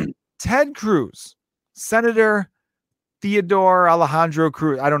 Preach, right? Ted Cruz, Senator Theodore Alejandro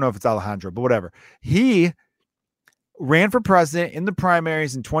Cruz. I don't know if it's Alejandro, but whatever. He ran for president in the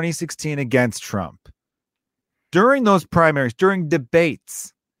primaries in 2016 against Trump. During those primaries, during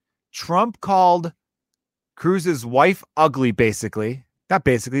debates, Trump called Cruz's wife ugly, basically. Not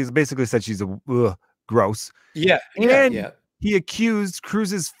basically. He basically said she's gross. Yeah. And he accused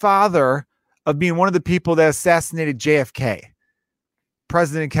Cruz's father of being one of the people that assassinated JFK,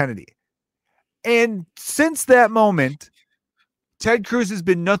 President Kennedy. And since that moment, Ted Cruz has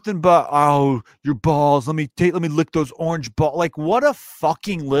been nothing but, oh, your balls. Let me lick those orange balls. Like, what a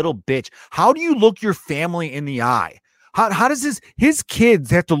fucking little bitch. How do you look your family in the eye? How does his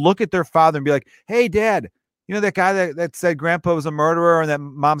kids have to look at their father and be like, hey, Dad, you know that guy that said grandpa was a murderer and that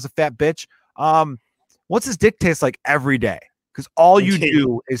mom's a fat bitch? What's his dick taste like every day? Because all you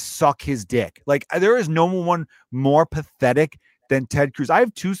do is suck his dick. Like, there is no one more pathetic than Ted Cruz. I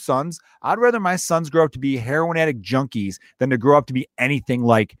have 2 sons. I'd rather my sons grow up to be heroin addict junkies than to grow up to be anything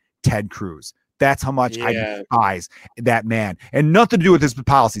like Ted Cruz. That's how much I despise that man. And nothing to do with his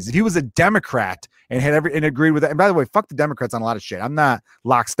policies. If he was a Democrat and had and agreed with that, and by the way, fuck the Democrats on a lot of shit. I'm not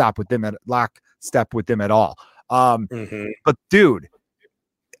lockstep with them at all. But dude,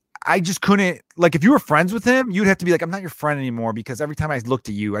 I just couldn't, like, if you were friends with him, you'd have to be like, I'm not your friend anymore, because every time I looked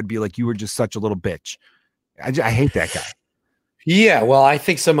at you, I'd be like, you were just such a little bitch. I hate that guy. Yeah, well, I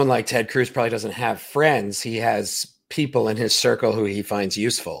think someone like Ted Cruz probably doesn't have friends. He has people in his circle who he finds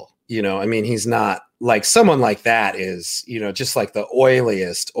useful. You know, I mean, he's not like someone like that is, you know, just like the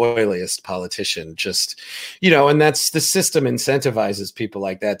oiliest politician, just, you know, and that's the system incentivizes people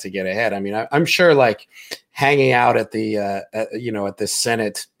like that to get ahead. I mean, I'm sure like hanging out at the, at the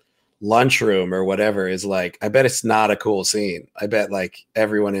Senate lunchroom or whatever is like, I bet it's not a cool scene. I bet like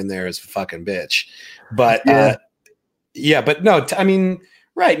everyone in there is a fucking bitch, but but no, I mean,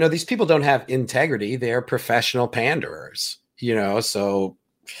 right. No, these people don't have integrity. They're professional panderers, you know? So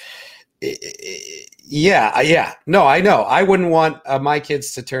no, I know. I wouldn't want my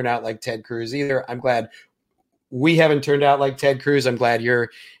kids to turn out like Ted Cruz either. I'm glad we haven't turned out like Ted Cruz. I'm glad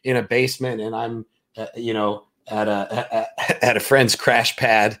you're in a basement and I'm, at a friend's crash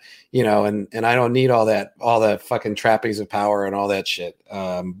pad, you know, and I don't need all the fucking trappings of power and all that shit.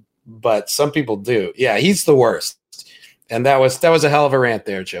 But some people do. Yeah, he's the worst. And that was a hell of a rant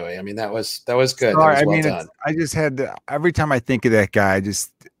there, Joey. I mean, that was good. Sorry, that was well done. I just had every time I think of that guy,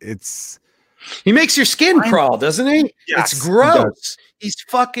 he makes your skin crawl, doesn't he? Yes, it's gross. He's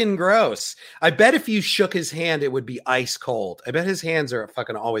fucking gross. I bet if you shook his hand, it would be ice cold. I bet his hands are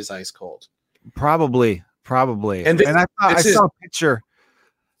fucking always ice cold. Probably. And I saw a picture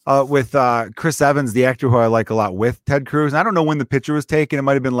with Chris Evans, the actor who I like a lot, with Ted Cruz. And I don't know when the picture was taken. It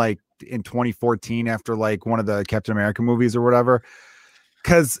might have been like in 2014 after like one of the Captain America movies or whatever.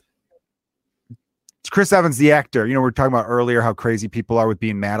 Because Chris Evans, the actor, you know, we were talking about earlier how crazy people are with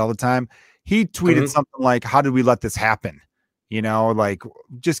being mad all the time. He tweeted something like, how did we let this happen? You know, like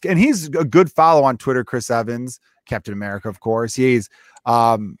and he's a good follow on Twitter, Chris Evans, Captain America, of course. He's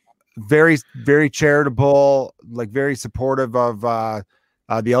very, very charitable, like very supportive of the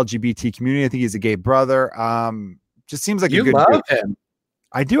LGBT community. I think he's a gay brother. Just seems like you a good love him.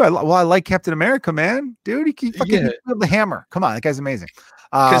 I do. I like Captain America, man. Dude, he fucking the hammer. Come on, that guy's amazing.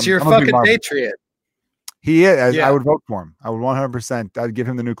 Because you're a fucking patriot. He is. I would vote for him. I would 100%. I'd give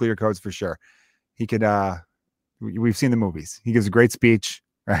him the nuclear codes for sure. He could. We've seen the movies. He gives a great speech.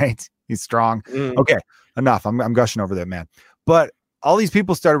 Right? He's strong. Okay, enough. I'm gushing over that man. But all these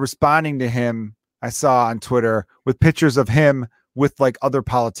people started responding to him. I saw on Twitter with pictures of him with like other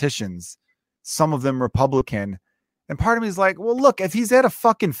politicians, some of them Republican. And part of me is like, well, look, if he's at a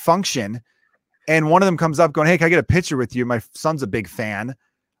fucking function and one of them comes up going, hey, can I get a picture with you? My son's a big fan.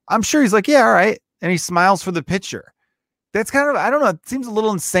 I'm sure he's like, yeah, all right. And he smiles for the picture. That's kind of, I don't know. It seems a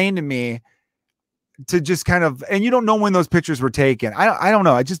little insane to me to just kind of, and you don't know when those pictures were taken. I don't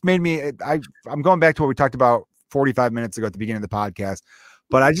know. It just made me, I'm going back to what we talked about 45 minutes ago at the beginning of the podcast,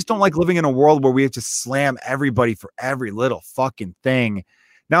 but I just don't like living in a world where we have to slam everybody for every little fucking thing.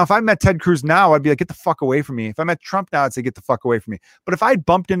 Now, if I met Ted Cruz now, I'd be like, get the fuck away from me. If I met Trump now, I'd say, get the fuck away from me. But if I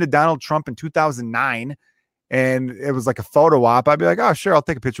bumped into Donald Trump in 2009 and it was like a photo op, I'd be like, oh, sure, I'll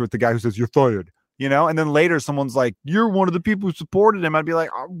take a picture with the guy who says you're fired, you know? And then later someone's like, you're one of the people who supported him. I'd be like,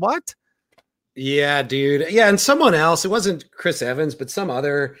 oh, what? Yeah, dude. Yeah. And someone else, it wasn't Chris Evans, but some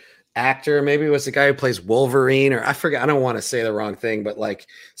other actor. Maybe it was the guy who plays Wolverine, or I forget. I don't want to say the wrong thing, but like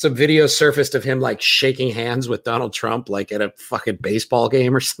some video surfaced of him like shaking hands with Donald Trump, like at a fucking baseball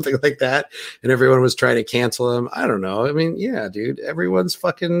game or something like that. And everyone was trying to cancel him. I don't know. I mean, yeah, dude, everyone's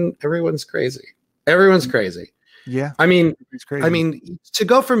crazy. Everyone's crazy. Yeah. I mean, it's crazy. I mean, to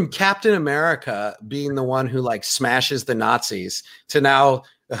go from Captain America being the one who like smashes the Nazis to now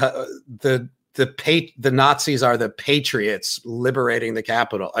the Nazis are the patriots liberating the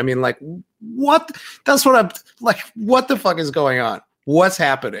Capitol. I mean, like, what? That's what I'm like. What the fuck is going on? What's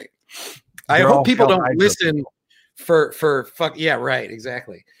happening? I hope people don't listen for fuck. Yeah, right.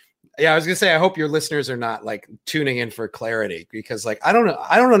 Exactly. Yeah, I was gonna say, I hope your listeners are not like tuning in for clarity, because like I don't know.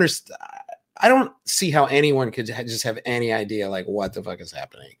 I don't understand. I don't see how anyone could just have any idea like what the fuck is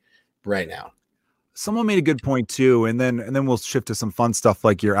happening right now. Someone made a good point too, and then we'll shift to some fun stuff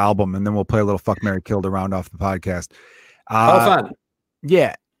like your album, and then we'll play a little Fuck, Marry, Kill to round off the podcast. Fun.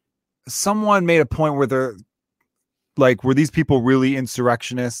 Yeah. Someone made a point where they're like, were these people really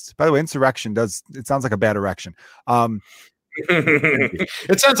insurrectionists? By the way, insurrection it sounds like a bad erection.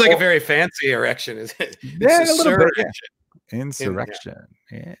 It sounds like a very fancy erection, is it? Yeah, a little bit. Yeah. Insurrection.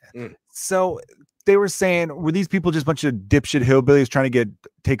 Yeah. So they were saying, were these people just a bunch of dipshit hillbillies trying to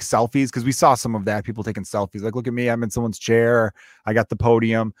take selfies? Because we saw some of that, people taking selfies. Like, look at me, I'm in someone's chair, I got the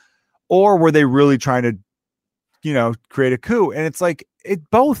podium. Or were they really trying to, create a coup? And it's like, it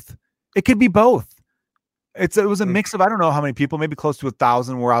could be both. It was a mix of, I don't know how many people, maybe close to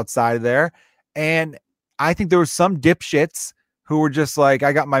 1,000 were outside of there. And I think there were some dipshits who were just like,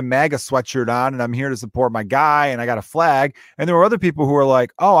 I got my MAGA sweatshirt on and I'm here to support my guy and I got a flag. And there were other people who were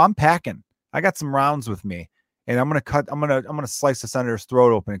like, oh, I'm packing. I got some rounds with me and I'm going to slice the senator's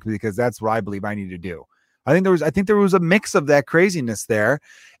throat open because that's what I believe I need to do. I think there was a mix of that craziness there.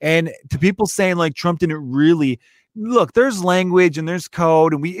 And to people saying like Trump didn't really look, there's language and there's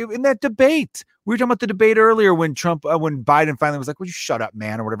code. And in that debate, we were talking about the debate earlier when when Biden finally was like, "Would you shut up,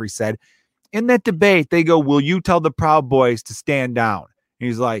 man?" or whatever he said. In that debate, they go, "Will you tell the Proud Boys to stand down?" And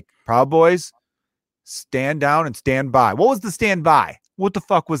he's like, "Proud Boys, stand down and stand by." What was the stand by? What the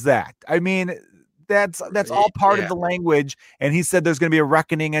fuck was that? I mean, that's all part of the language. And he said there's going to be a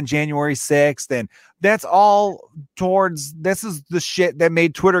reckoning on January 6th. And that's all this is the shit that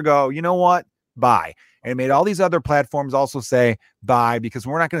made Twitter go, you know what? Bye. And it made all these other platforms also say bye, because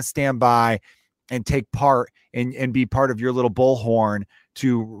we're not going to stand by and take part and be part of your little bullhorn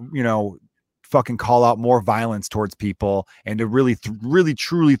to, fucking call out more violence towards people and to really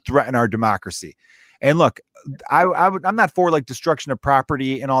truly threaten our democracy. And look, I'm not for like destruction of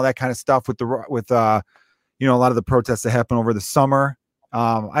property and all that kind of stuff with a lot of the protests that happen over the summer.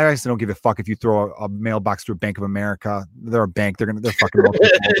 I actually don't give a fuck if you throw a mailbox to a Bank of America. They're a bank. They're fucking.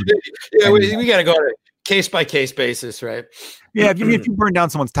 Yeah, we got to go on a case by case basis, right? Yeah, if you burn down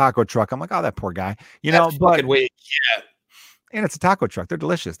someone's taco truck, I'm like, oh, that poor guy, but wait, yeah. And it's a taco truck. They're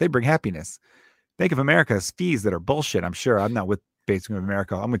delicious. They bring happiness. Bank of America has fees that are bullshit. I'm sure. I'm not with Bank of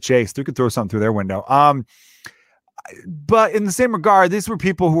America. I'm with Chase. They could throw something through their window. But in the same regard, these were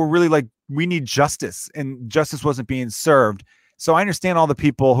people who were really like, we need justice, and justice wasn't being served. So I understand all the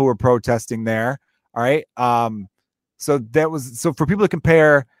people who were protesting there. All right. So for people to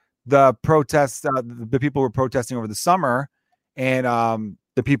compare the protests, the people who were protesting over the summer, and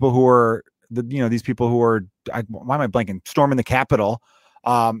the people who were these people who were, why am I blanking? Storming the Capitol.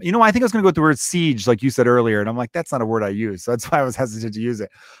 I think I was going to go with the word siege, like you said earlier, and I'm like, that's not a word I use. So that's why I was hesitant to use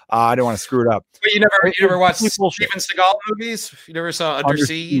it. I don't want to screw it up. But you never watched Steven Seagal movies? You never saw Under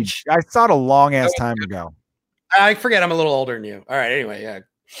Siege? I saw it a long ass time ago. I forget. I'm a little older than you. All right. Anyway,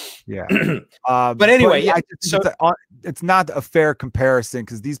 yeah. But anyway, it's not a fair comparison,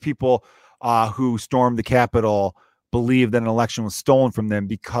 because these people who stormed the Capitol believe that an election was stolen from them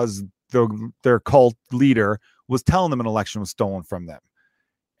because their cult leader was telling them an election was stolen from them.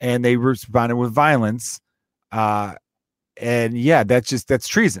 And they responded with violence. And yeah, that's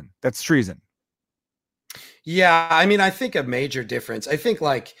treason. That's treason. Yeah, I mean, I think a major difference. I think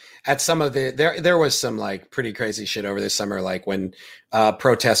like at some of there was some like pretty crazy shit over this summer, like when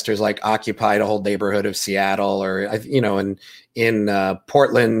protesters like occupied a whole neighborhood of Seattle, or in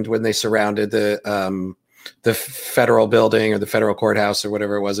Portland when they surrounded the federal building or the federal courthouse or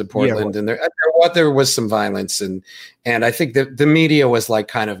whatever it was in Portland. Yeah, and there was some violence, and I think the media was like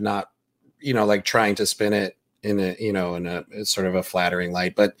kind of not, like trying to spin it in a sort of a flattering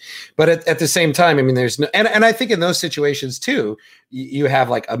light, but at the same time, I mean, there's no, and I think in those situations too, you have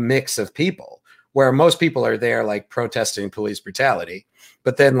like a mix of people where most people are there like protesting police brutality,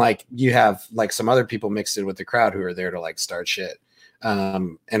 but then like you have like some other people mixed in with the crowd who are there to like start shit.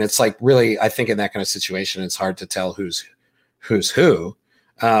 And it's like, really, I think in that kind of situation, it's hard to tell who's who.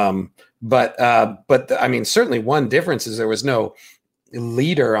 But I mean, certainly one difference is there was no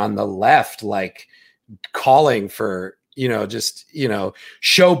leader on the left like calling for, just,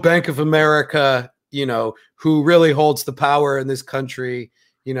 show Bank of America, who really holds the power in this country,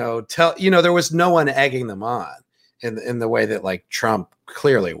 there was no one egging them on in the way that like Trump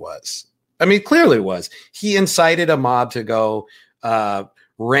clearly was. I mean, clearly was. He incited a mob to go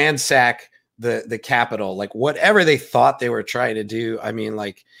ransack the Capitol, like whatever they thought they were trying to do. I mean,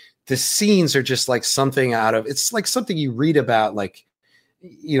 like the scenes are just like something it's like something you read about, like,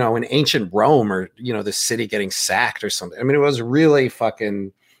 in ancient Rome, or, the city getting sacked or something. I mean, it was really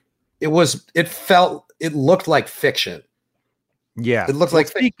fucking, it looked like fiction. Yeah. It looked like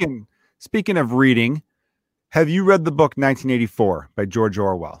speaking of reading, have you read the book 1984 by George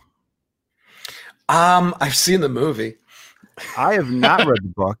Orwell? I've seen the movie. I have not read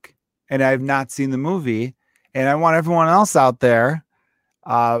the book, and I have not seen the movie. And I want everyone else out there,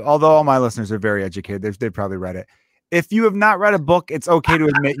 although all my listeners are very educated, they've probably read it. If you have not read a book, it's okay to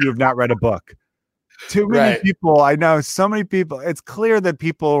admit you have not read a book. Too many people, I know so many people, it's clear that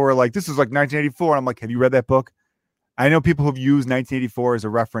people were like, this is like 1984. And I'm like, have you read that book? I know people who've used 1984 as a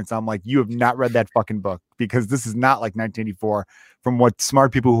reference. I'm like, you have not read that fucking book, because this is not like 1984 from what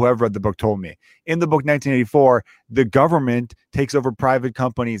smart people who have read the book told me. In the book 1984, the government takes over private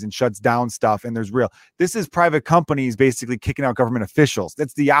companies and shuts down stuff, and this is private companies basically kicking out government officials.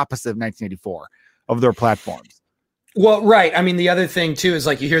 That's the opposite of 1984 of their platforms. Well, right. I mean, the other thing too is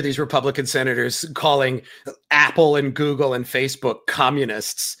like you hear these Republican senators calling Apple and Google and Facebook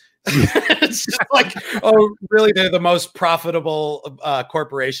communists. It's just like, oh, really? They're the most profitable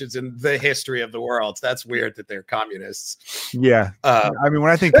corporations in the history of the world. That's weird that they're communists. Yeah. I mean,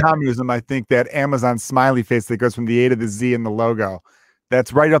 when I think communism, I think that Amazon smiley face that goes from the A to the Z in the logo.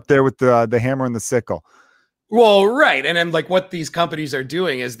 That's right up there with the hammer and the sickle. Well, right. And then like what these companies are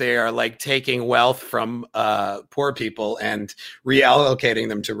doing is they are like taking wealth from poor people and reallocating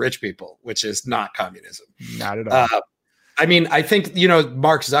them to rich people, which is not communism. Not at all. I mean, I think,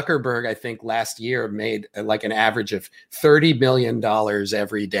 Mark Zuckerberg, I think last year made like an average of $30 million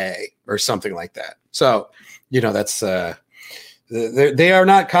every day or something like that. So, that's they are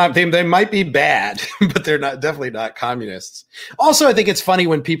not they might be bad, but they're definitely not communists. Also, I think it's funny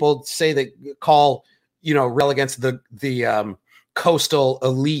when people say that rail against the coastal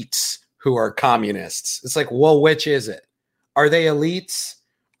elites who are communists. It's like, well, which is it? Are they elites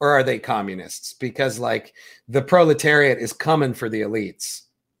or are they communists? Because like the proletariat is coming for the elites.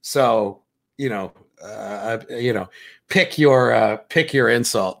 So, pick your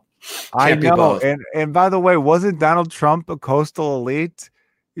insult. I know. And by the way, wasn't Donald Trump a coastal elite?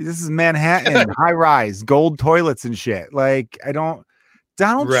 This is Manhattan, high rise, gold toilets and shit. Like, Donald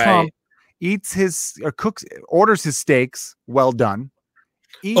Trump orders his steaks well done,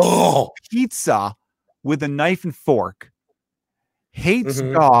 eats pizza with a knife and fork, hates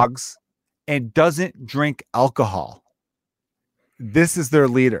dogs, and doesn't drink alcohol. This is their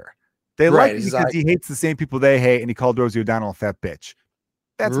leader. They like him because he hates the same people they hate, and he called Rosie O'Donnell a fat bitch.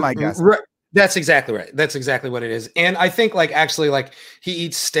 That's my guess. That's exactly right. That's exactly what it is. And I think like actually like he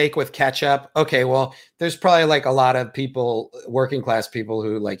eats steak with ketchup. Okay, well, there's probably like a lot of people, working class people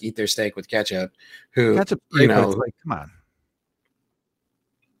who like eat their steak with ketchup who ketchup's great, but it's like, come on.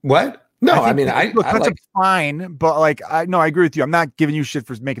 What? No, I mean ketchup's like, fine, but like I agree with you. I'm not giving you shit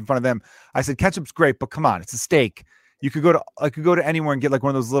for making fun of them. I said ketchup's great, but come on, it's a steak. I could go to anywhere and get like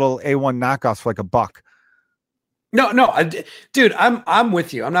one of those little A1 knockoffs for like $1. No, dude, I'm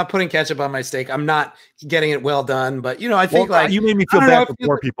with you. I'm not putting ketchup on my steak. I'm not getting it well done, but I think like you made me feel bad for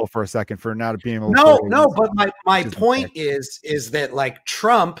poor people for a second for not being able to. No, but my point is that like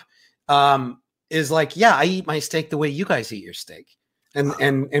Trump is like, yeah, I eat my steak the way you guys eat your steak.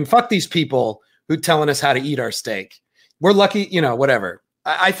 And fuck these people who telling us how to eat our steak. We're lucky, whatever.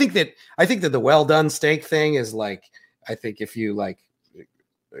 I think that the well done steak thing is like, I think if you like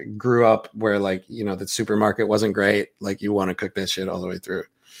grew up where like the supermarket wasn't great, like you want to cook that shit all the way through,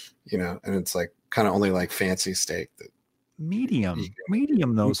 and it's like kind of only like fancy steak that medium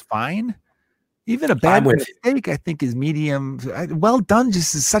those fine. Even a bad steak I think is medium. Well done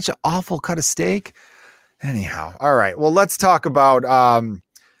just is such an awful cut of steak. Anyhow, all right, well, let's talk about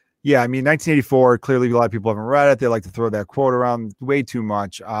 1984, clearly a lot of people haven't read it. They like to throw that quote around way too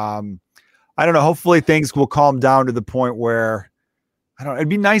much. I don't know, hopefully things will calm down to the point where it'd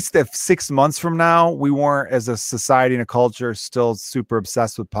be nice if 6 months from now we weren't, as a society and a culture, still super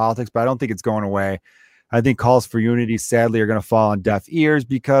obsessed with politics, but I don't think it's going away. I think calls for unity, sadly, are going to fall on deaf ears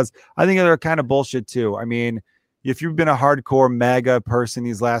because I think they're kind of bullshit too. I mean, if you've been a hardcore MAGA person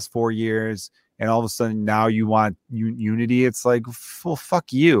these last 4 years and all of a sudden now you want unity. It's like, well,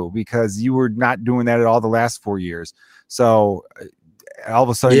 fuck you, because you were not doing that at all the last 4 years. So all of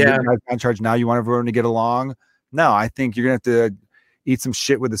a sudden you're in charge now, you want everyone to get along. No, I think you're gonna have to eat some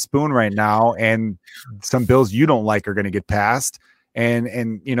shit with a spoon right now, and some bills you don't like are going to get passed.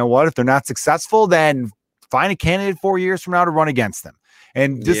 And you know what? If they're not successful, then find a candidate 4 years from now to run against them.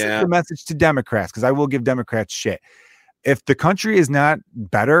 And this is the message to Democrats, because I will give Democrats shit. If the country is not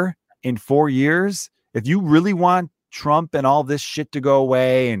better in 4 years, if you really want Trump and all this shit to go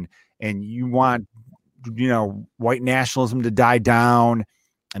away, and you want, you know, white nationalism to die down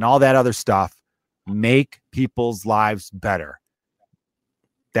and all that other stuff, make people's lives better.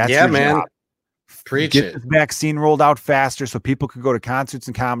 That's your job. Preach Get it. the vaccine rolled out faster so people could go to concerts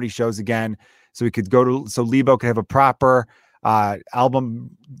and comedy shows again. So we could so Lebo could have a proper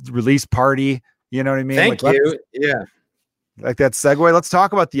album release party. You know what I mean? Thank you. Yeah. Like that segue. Let's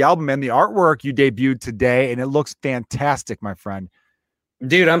talk about the album and the artwork you debuted today, and it looks fantastic, my friend.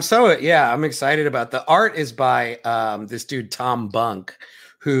 Dude, I'm excited about the art. Is by this dude Tom Bunk,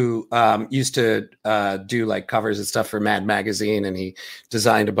 who used to do like covers and stuff for Mad Magazine, and he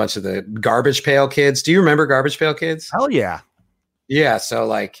designed a bunch of the Garbage Pail Kids. Do you remember Garbage Pail Kids? Hell yeah. Yeah, so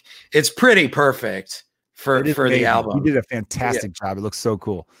like it's pretty perfect for the album. He did a fantastic job. It looks so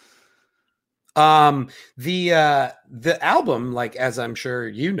cool. The album, like, as I'm sure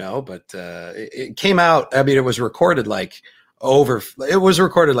you know, but it came out, I mean, it was recorded like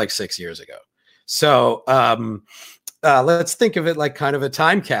 6 years ago. So let's think of it like kind of a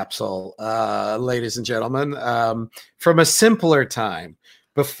time capsule, ladies and gentlemen, from a simpler time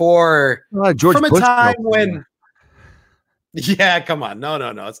before, George from a Bush time when, yeah, come on. No,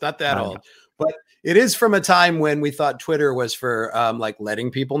 it's not that old, but it is from a time when we thought Twitter was for like letting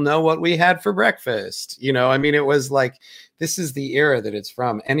people know what we had for breakfast. You know, I mean, it was like, this is the era that it's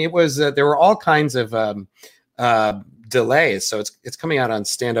from. And it was, there were all kinds of delays. So it's coming out on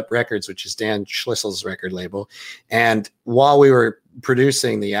Stand Up Records, which is Dan Schlissel's record label. And while we were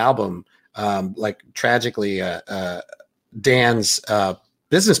producing the album, like tragically, Dan's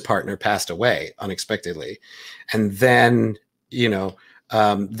business partner passed away unexpectedly. And then, you know,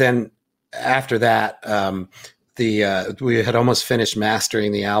 then after that, we had almost finished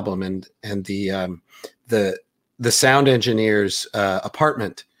mastering the album, and the sound engineer's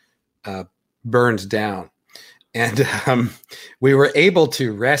apartment burned down, and we were able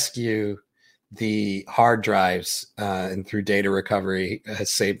to rescue the hard drives, and through data recovery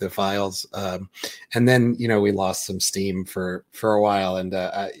saved the files, and then, you know, we lost some steam for a while, and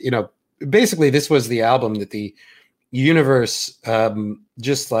you know, basically this was the album that the universe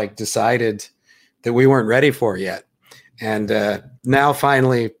just like decided that we weren't ready for yet, and now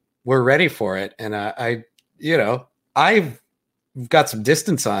finally we're ready for it. And I you know, I've got some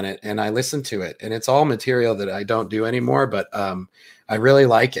distance on it, and I listen to it, and it's all material that I don't do anymore, but I really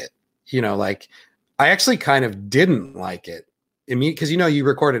like it. You know, like, I actually kind of didn't like it. I mean, because, you know, you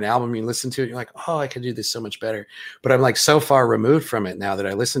record an album, you listen to it, you're like, oh, I could do this so much better. But I'm like so far removed from it now that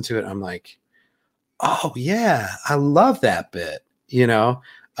I listen to it, I'm like, oh yeah, I love that bit, you know?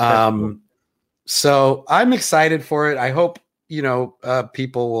 So I'm excited for it. I hope, you know,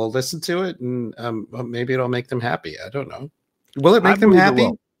 people will listen to it, and maybe it'll make them happy. I don't know. Will it make them happy?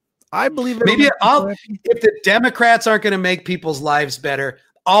 I believe it. Maybe if the Democrats aren't going to make people's lives better,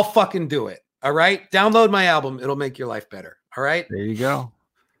 I'll fucking do it. All right. Download my album. It'll make your life better. All right. There you go.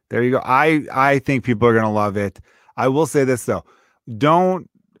 There you go. I think people are going to love it. I will say this though.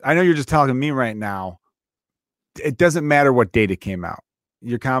 I know you're just talking to me right now. It doesn't matter what date it came out.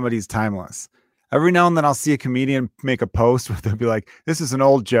 Your comedy is timeless. Every now and then I'll see a comedian make a post where they'll be like, this is an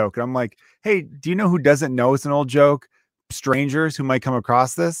old joke. And I'm like, hey, do you know who doesn't know it's an old joke? Strangers who might come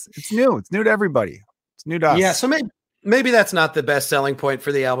across this. It's new. It's new to everybody. It's new to us. Yeah. So maybe that's not the best selling point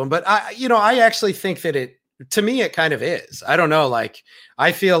for the album, but I actually think that to me, it kind of is. I don't know. Like,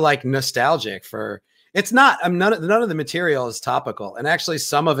 I feel like nostalgic for, it's not, none of the material is topical. And actually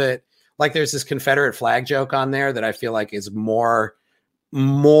some of it, like there's this Confederate flag joke on there that I feel like is more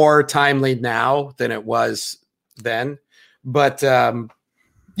timely now than it was then. But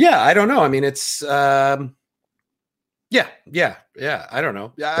yeah, I don't know. I mean, it's yeah. I don't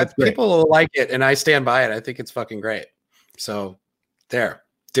know. People will like it, and I stand by it. I think it's fucking great. So there,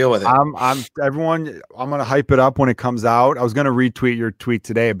 deal with it. I'm gonna hype it up when it comes out. I was gonna retweet your tweet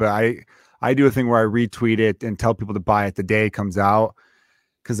today, but I do a thing where I retweet it and tell people to buy it the day it comes out.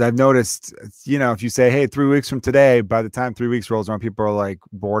 Because I've noticed, you know, if you say, hey, 3 weeks from today, by the time 3 weeks rolls around, people are like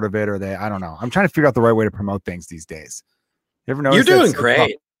bored of it, or I don't know. I'm trying to figure out the right way to promote things these days. You ever notice? You're doing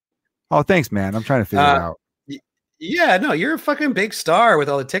great. Oh, thanks, man. I'm trying to figure it out. Yeah, no, you're a fucking big star with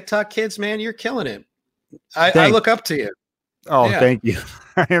all the TikTok kids, man. You're killing it. I look up to you. Oh, Yeah. thank you.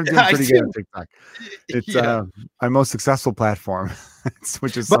 I am doing I pretty good do. on TikTok. It's Yeah. my most successful platform,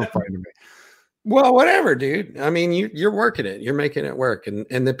 which is so But funny to me. well, whatever, dude. I mean, you're working it. You're making it work,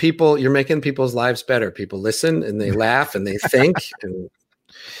 and the people you're making people's lives better. People listen and they laugh and they think, and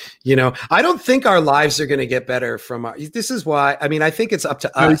I don't think our lives are going to get better from this is why. I mean, I think it's up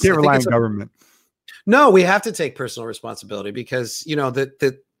to No, you us. can't I think rely on it's government. no, we have to take personal responsibility because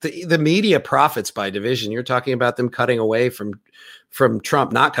the media profits by division. You're talking about them cutting away from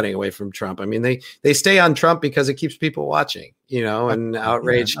Trump, not cutting away from Trump. I mean, they stay on Trump because it keeps people watching, and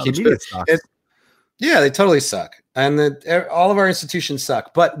outrage keeps the media sucks. Yeah, they totally suck. And all of our institutions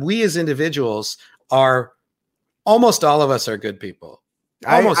suck. But we as individuals almost all of us are good people.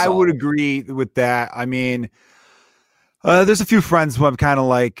 I would agree with that. I mean, there's a few friends who I'm kind of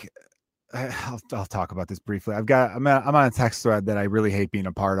like, I'll talk about this briefly. I'm on a text thread that I really hate being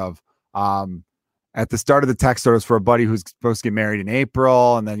a part of. At the start of the text thread was for a buddy who's supposed to get married in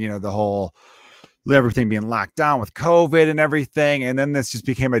April. And then, the whole everything being locked down with COVID and everything. And then this just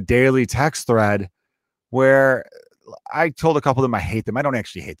became a daily text thread where I told a couple of them I hate them. I don't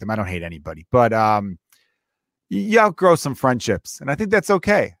actually hate them. I don't hate anybody, but you outgrow some friendships, and I think that's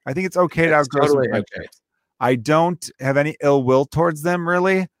okay. I think it's okay to outgrow some friendships. Okay. I don't have any ill will towards them,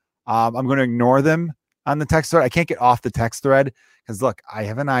 really. I'm going to ignore them on the text thread. I can't get off the text thread because, look, I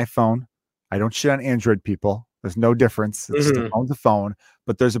have an iPhone. I don't shit on Android people. There's no difference. It's just a phone's a phone.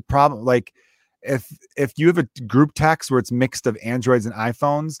 But there's a problem. Like, if you have a group text where it's mixed of Androids and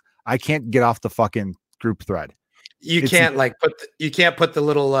iPhones, I can't get off the fucking group thread. You can't put the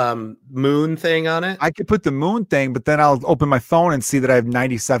little moon thing on it. I could put the moon thing, but then I'll open my phone and see that I have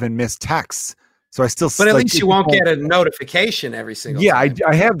 97 missed texts. So I still, but at least you won't get a notification every single time. Yeah,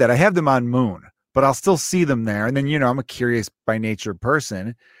 I have that. I have them on moon, but I'll still see them there. And then, I'm a curious by nature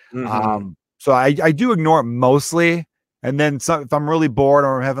person. So I do ignore it mostly. And then if I'm really bored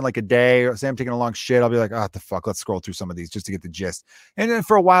or I'm having like a day or say I'm taking a long shit, I'll be like, oh, what the fuck? Let's scroll through some of these just to get the gist. And then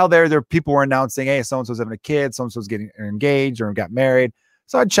for a while there people were announcing, hey, so-and-so's having a kid, so-and-so's getting engaged or got married.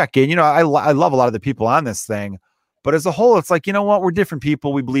 So I'd check in. I love a lot of the people on this thing. But as a whole, it's like, we're different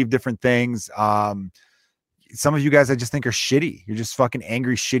people. We believe different things. Some of you guys I just think are shitty. You're just fucking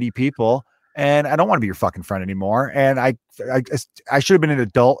angry, shitty people. And I don't want to be your fucking friend anymore. And I should have been an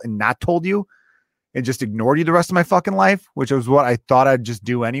adult and not told you and just ignored you the rest of my fucking life, which was what I thought I'd just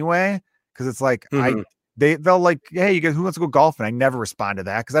do anyway. Cause it's like, they'll like, hey, you guys, who wants to go golfing? I never respond to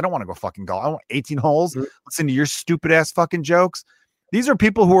that because I don't want to go fucking golf. I want 18 holes. Listen to your stupid ass fucking jokes. These are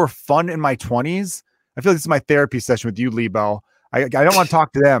people who are fun in my 20s. I feel like this is my therapy session with you, Lebo. I don't want to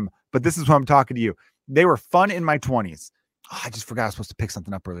talk to them, but this is who I'm talking to you. They were fun in my 20s. Oh, I just forgot I was supposed to pick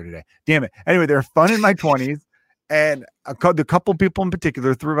something up earlier today. Damn it. Anyway, they're fun in my 20s. And the couple people in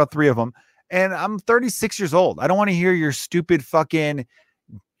particular, about three of them. And I'm 36 years old. I don't want to hear your stupid fucking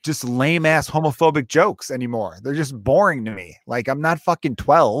just lame ass homophobic jokes anymore. They're just boring to me. Like I'm not fucking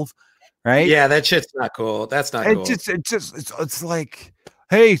 12, right? Yeah, that shit's not cool. That's not cool. It's like,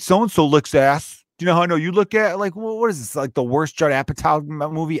 hey, so-and-so licks ass. Do you know how I know you look at? Like, what is this? Like the worst Judd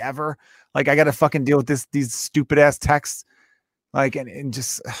Apatow movie ever? Like I got to fucking deal with these stupid ass texts. Like, and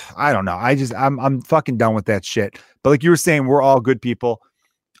just, I don't know. I'm fucking done with that shit. But like you were saying, we're all good people.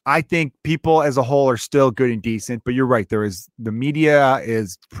 I think people as a whole are still good and decent, but you're right. The media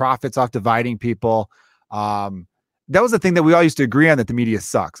is profits off dividing people. That was the thing that we all used to agree on, that the media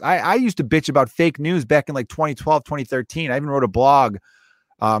sucks. I used to bitch about fake news back in like 2012, 2013. I even wrote a blog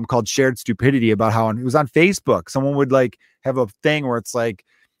called Shared Stupidity about how it was on Facebook. Someone would like have a thing where it's like,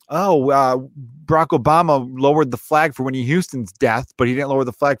 oh, Barack Obama lowered the flag for Whitney Houston's death, but he didn't lower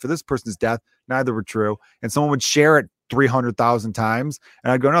the flag for this person's death. Neither were true. And someone would share it 300,000 times.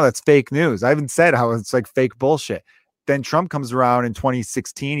 And I'd go, no, that's fake news. I haven't said how it's like fake bullshit. Then Trump comes around in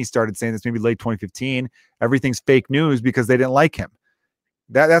 2016. He started saying this, maybe late 2015. Everything's fake news because they didn't like him.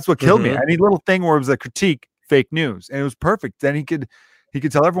 That's what killed me. Any little thing where it was a critique, fake news. And it was perfect. Then he could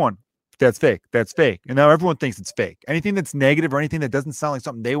tell everyone that's fake. That's fake. And now everyone thinks it's fake. Anything that's negative or anything that doesn't sound like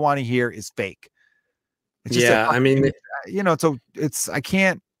something they want to hear is fake. It's just I mean, so I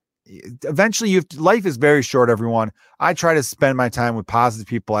can't. Eventually, life is very short, everyone. I try to spend my time with positive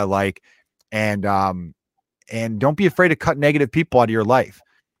people I like, and don't be afraid to cut negative people out of your life.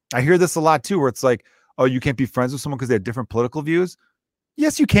 I hear this a lot too, where it's like, oh, you can't be friends with someone because they have different political views.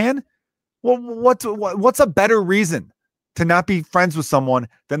 Yes, you can. Well, what's a better reason to not be friends with someone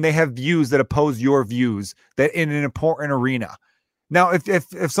than they have views that oppose your views that in an important arena? Now, if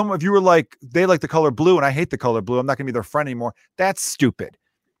you were like, they like the color blue and I hate the color blue, I'm not going to be their friend anymore. That's stupid.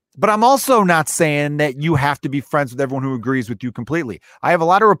 But I'm also not saying that you have to be friends with everyone who agrees with you completely. I have a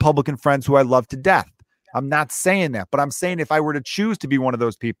lot of Republican friends who I love to death. I'm not saying that, but I'm saying if I were to choose to be one of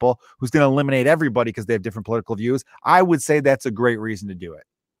those people who's going to eliminate everybody because they have different political views, I would say that's a great reason to do it.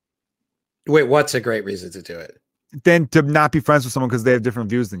 Wait, what's a great reason to do it? Then to not be friends with someone because they have different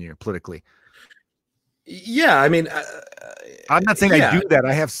views than you politically. Yeah, I mean, I'm not saying I do that.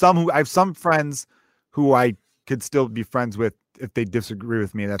 I have some friends who I could still be friends with if they disagree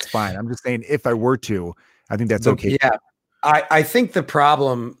with me. That's fine. I'm just saying if I were to, I think that's okay. Yeah. I think the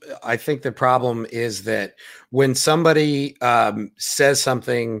problem is that when somebody says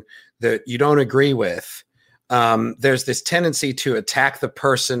something that you don't agree with, there's this tendency to attack the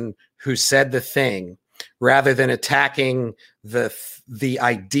person who said the thing rather than attacking the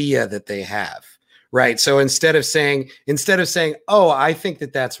idea that they have. Right. So instead of saying, oh, I think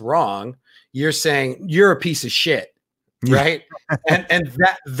that's wrong, you're saying you're a piece of shit. Right. and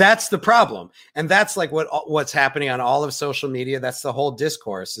that's the problem. And that's like what's happening on all of social media. That's the whole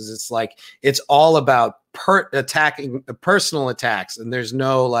discourse is it's like it's all about attacking personal attacks. And there's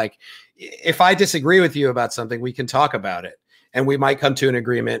no like, if I disagree with you about something, we can talk about it and we might come to an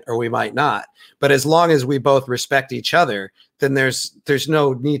agreement or we might not. But as long as we both respect each other, then there's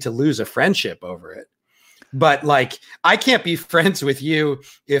no need to lose a friendship over it. But like, I can't be friends with you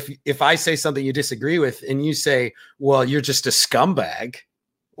if I say something you disagree with and you say, well, you're just a scumbag.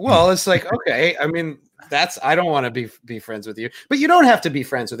 Well, it's like, okay, I mean, I don't want to be friends with you, but you don't have to be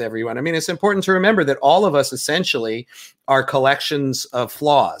friends with everyone. I mean, it's important to remember that all of us essentially are collections of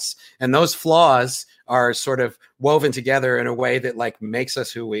flaws, and those flaws are sort of woven together in a way that like makes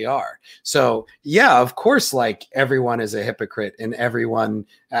us who we are. So yeah, of course, like everyone is a hypocrite and everyone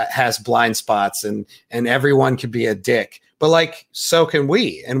has blind spots and everyone could be a dick, but like, so can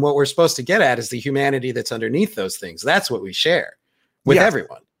we. And what we're supposed to get at is the humanity that's underneath those things. That's what we share with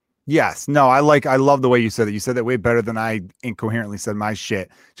everyone. Yes. No, I love the way you said it. You said that way better than I incoherently said my shit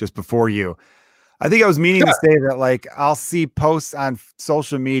just before you. I think I was meaning to say that like, I'll see posts on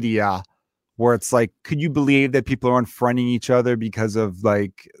social media where it's like, could you believe that people are unfriending each other because of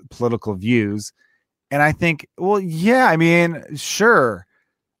like political views? And I think, well, yeah, I mean, sure.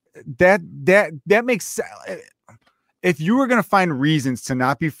 That makes sense. If you were going to find reasons to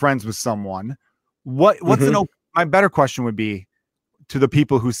not be friends with someone, what's my better question would be to the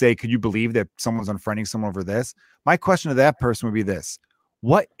people who say, could you believe that someone's unfriending someone over this? My question to that person would be this: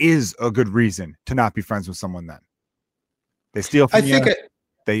 what is a good reason to not be friends with someone then? They steal from you.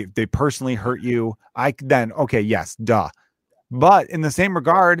 They personally hurt you. Okay, yes, duh. But in the same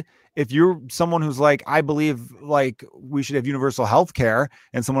regard, if you're someone who's like, I believe like we should have universal health care,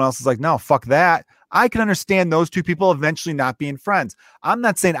 and someone else is like, no, fuck that, I can understand those two people eventually not being friends. I'm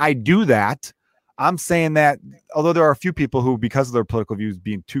not saying I do that. I'm saying that although there are a few people who, because of their political views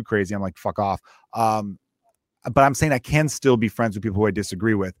being too crazy, I'm like, fuck off. But I'm saying I can still be friends with people who I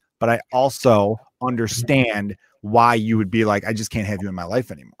disagree with. But I also understand why you would be like, I just can't have you in my life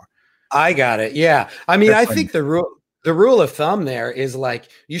anymore. I got it. Yeah. I mean, I think the rule of thumb there is like,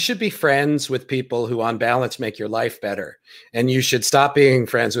 you should be friends with people who on balance make your life better. And you should stop being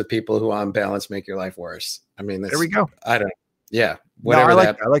friends with people who on balance make your life worse. I mean, there we go. I don't know. Yeah. Whatever.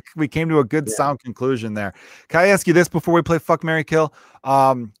 No, I like we came to a good sound conclusion there. Can I ask you this before we play Fuck, Marry, Kill?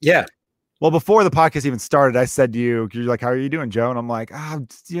 Yeah. Well, before the podcast even started, I said to you, you're like, how are you doing, Joe? And I'm like, I'm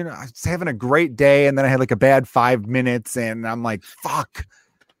just having a great day. And then I had like a bad 5 minutes and I'm like, fuck,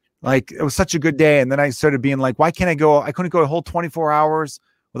 like it was such a good day. And then I started being like, why can't I couldn't go a whole 24 hours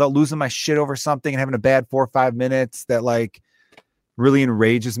without losing my shit over something and having a bad 4 or 5 minutes that like really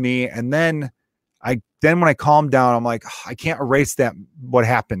enrages me. And then when I calmed down, I'm like, I can't erase what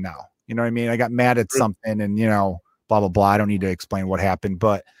happened now. You know what I mean? I got mad at something and, blah, blah, blah. I don't need to explain what happened,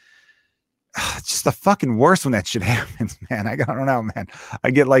 but it's just the fucking worst when that shit happens, man. I don't know, man.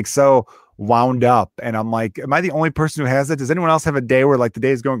 I get like so wound up and I'm like, am I the only person who has it? Does anyone else have a day where like the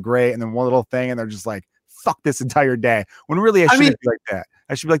day is going great and then one little thing and they're just like, fuck this entire day? When really I shouldn't be like that.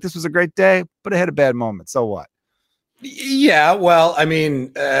 I should be like, this was a great day, but I had a bad moment. So what? Yeah, well, I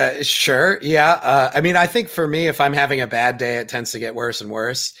mean, sure. Yeah. I mean, I think for me, if I'm having a bad day, it tends to get worse and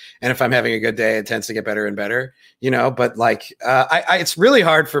worse. And if I'm having a good day, it tends to get better and better, but like, it's really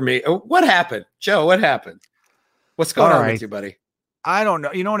hard for me. What happened, Joe? What happened? What's going on with you, buddy? I don't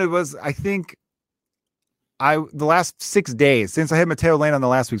know. You know what it was? I think the last 6 days since I had Matteo Lane on the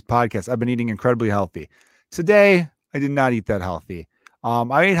last week's podcast, I've been eating incredibly healthy. Today, I did not eat that healthy.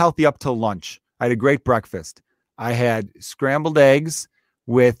 I ate healthy up till lunch. I had a great breakfast. I had scrambled eggs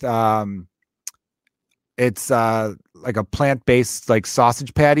with it's like a plant-based like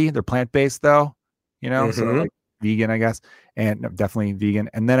sausage patty. They're plant-based though, so like vegan, I guess. and no, definitely vegan.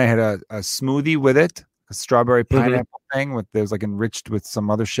 And then I had a smoothie with it, a strawberry pineapple thing with, it was like enriched with some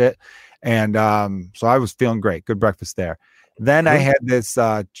other shit. And so I was feeling great. Good breakfast there. Then I had this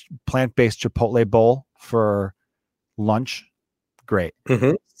plant-based Chipotle bowl for lunch. Great.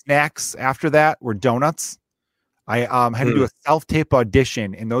 Snacks after that were donuts. I had to do a self-tape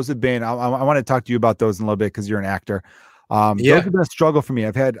audition, and those have been, I want to talk to you about those in a little bit because you're an actor. Those have been a struggle for me.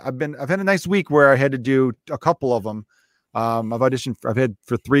 I've had a nice week where I had to do a couple of them. I've had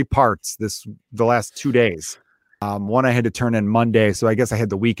for 3 parts the last 2 days. One I had to turn in Monday, so I guess I had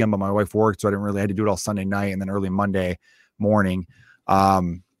the weekend, but my wife worked, so I didn't really, I had to do it all Sunday night and then early Monday morning. I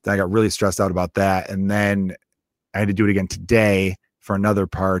got really stressed out about that, and then I had to do it again today for another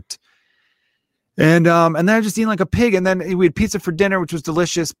part. And then I was just eating like a pig, and then we had pizza for dinner, which was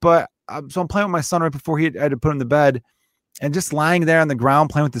delicious. But so I'm playing with my son right before I had to put him to bed, and just lying there on the ground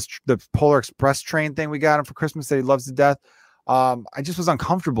playing with the Polar Express train thing we got him for Christmas that he loves to death. I just was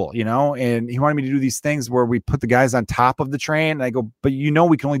uncomfortable, and he wanted me to do these things where we put the guys on top of the train. And I go, but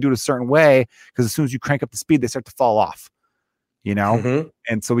we can only do it a certain way because as soon as you crank up the speed, they start to fall off,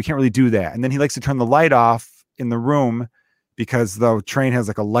 and so we can't really do that. And then he likes to turn the light off in the room because the train has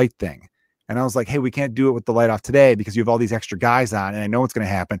like a light thing. And I was like, hey, we can't do it with the light off today because you have all these extra guys on, and I know what's going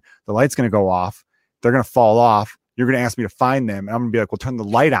to happen. The light's going to go off. They're going to fall off. You're going to ask me to find them. And I'm going to be like, well, turn the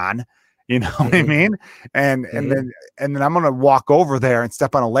light on. You know what I mean? And then I'm going to walk over there and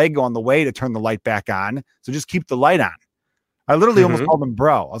step on a Lego on the way to turn the light back on. So just keep the light on. I literally almost called him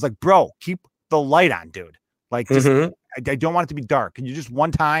bro. I was like, bro, keep the light on, dude. Like, just, I don't want it to be dark. Can you just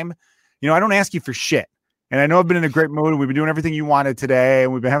one time, I don't ask you for shit. And I know I've been in a great mood. We've been doing everything you wanted today,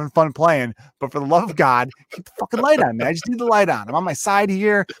 and we've been having fun playing. But for the love of God, keep the fucking light on, man. I just need the light on. I'm on my side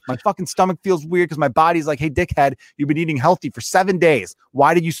here. My fucking stomach feels weird because my body's like, hey, dickhead, you've been eating healthy for 7 days.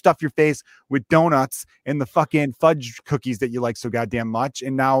 Why did you stuff your face with donuts and the fucking fudge cookies that you like so goddamn much,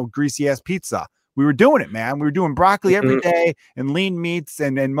 and now greasy-ass pizza? We were doing it, man. We were doing broccoli every day and lean meats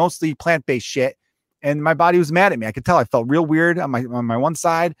and mostly plant-based shit. And my body was mad at me. I could tell I felt real weird on my one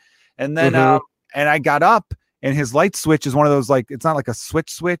side. And then and I got up, and his light switch is one of those, like, it's not like a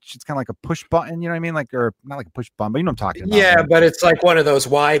switch. It's kind of like a push button. You know what I mean? Like, or not like a push button, but you know what I'm talking about. Yeah, right? But it's like one of those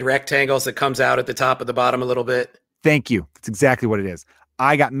wide rectangles that comes out at the top of the bottom a little bit. Thank you. That's exactly what it is.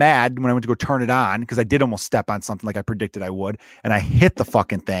 I got mad when I went to go turn it on because I did almost step on something like I predicted I would. And I hit the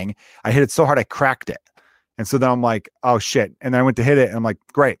fucking thing. I hit it so hard I cracked it. And so then I'm like, oh shit. And then I went to hit it, and I'm like,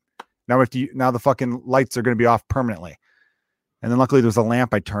 great. Now the fucking lights are going to be off permanently. And then luckily there was a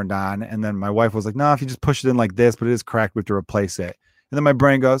lamp I turned on, and then my wife was like, no, if you just push it in like this, but it is cracked, we have to replace it. And then my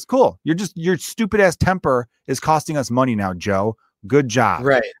brain goes, cool. Your stupid ass temper is costing us money now, Joe. Good job.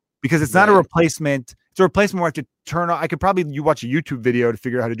 Right. Because it's not a replacement. It's a replacement where I have to turn off. I could probably watch a YouTube video to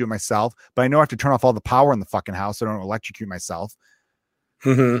figure out how to do it myself, but I know I have to turn off all the power in the fucking house so I don't electrocute myself.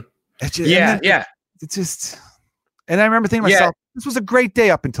 It's just, It's just, and I remember thinking to myself, this was a great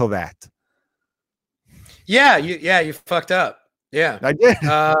day up until that. You fucked up. Yeah, I did.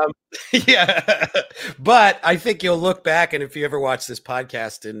 But I think you'll look back, and if you ever watch this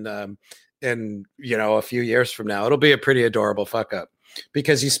podcast in a few years from now, it'll be a pretty adorable fuck up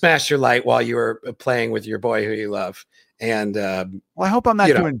because you smashed your light while you were playing with your boy who you love. And well, I hope I'm not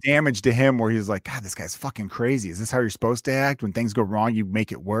doing damage to him where he's like, God, this guy's fucking crazy. Is this how you're supposed to act? When things go wrong, you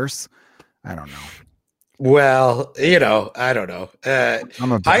make it worse. I don't know. Well, I don't know.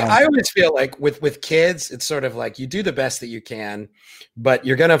 I always feel like with kids, it's sort of like you do the best that you can, but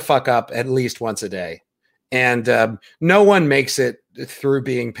you're going to fuck up at least once a day. And no one makes it through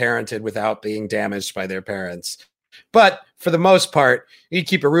being parented without being damaged by their parents. But for the most part, you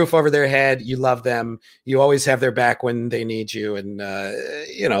keep a roof over their head. You love them. You always have their back when they need you. And,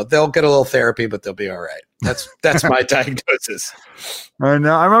 they'll get a little therapy, but they'll be all right. That's my diagnosis. I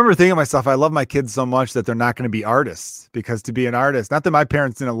know. I remember thinking to myself, I love my kids so much that they're not going to be artists, because to be an artist, not that my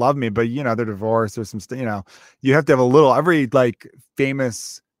parents didn't love me, but they're divorced or some, you have to have a little, every like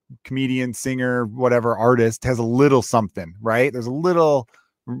famous comedian, singer, whatever artist has a little something, right? There's a little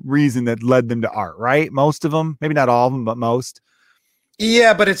reason that led them to art, right? Most of them, maybe not all of them, but most.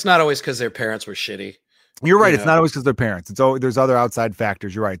 Yeah, but it's not always because their parents were shitty. You're right. It's not always because their parents. It's always, there's other outside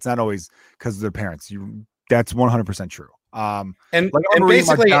factors. You're right. It's not always because of their parents. That's 100% true. And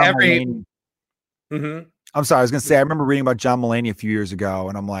basically every. I'm sorry. I was going to say, I remember reading about John Mulaney a few years ago,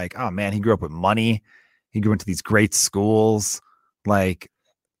 and I'm like, oh man, he grew up with money. He grew into these great schools. Like,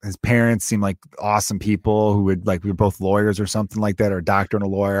 his parents seemed like awesome people who would, like, we were both lawyers or something like that, or a doctor and a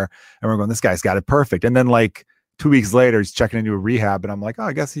lawyer. And we're going, this guy's got it perfect. And then like 2 weeks later, he's checking into a rehab, and I'm like, oh,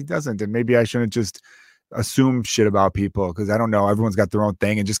 I guess he doesn't. And maybe I shouldn't just assume shit about people, because I don't know. Everyone's got their own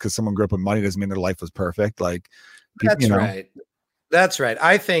thing. And just because someone grew up with money doesn't mean their life was perfect. Like, That's right. That's right.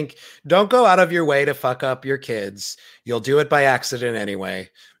 I think don't go out of your way to fuck up your kids. You'll do it by accident anyway.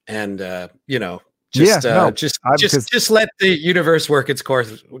 And just let the universe work its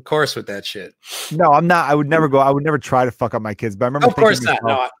course with that shit. No, I'm not. I would never try to fuck up my kids. But I remember of course not.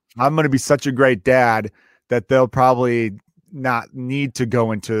 No, I'm going to be such a great dad that they'll probably not need to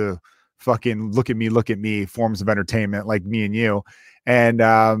go into fucking look at me forms of entertainment like me and you. And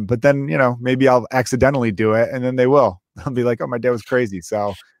but then maybe I'll accidentally do it, and then they will. I'll be like, oh, my dad was crazy,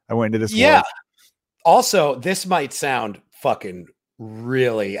 so I went into this. Yeah. world. Also, this might sound fucking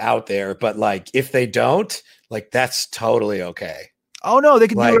really out there, but like if they don't, like that's totally okay. Oh no, they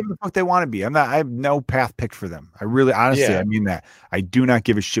can do whatever the fuck they want to be. I have no path picked for them. I really, honestly, I mean that. I do not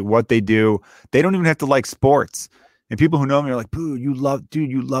give a shit what they do. They don't even have to like sports. And people who know me are like, "Boo, you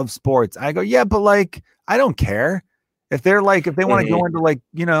love sports." I go, "Yeah, but like, I don't care." If they want to go into like,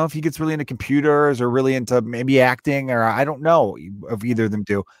 if he gets really into computers or really into maybe acting, or I don't know if either of them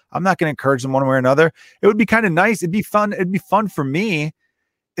do, I'm not going to encourage them one way or another. It would be kind of nice. It'd be fun. It'd be fun for me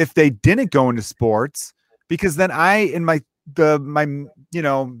if they didn't go into sports, because then in my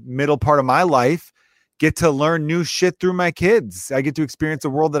middle part of my life get to learn new shit through my kids. I get to experience a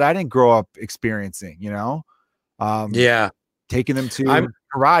world that I didn't grow up experiencing, taking them to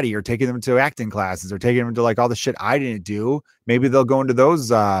karate or taking them to acting classes or taking them to like all the shit I didn't do. Maybe they'll go into those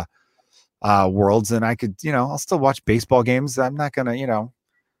worlds, and I could, I'll still watch baseball games. I'm not gonna,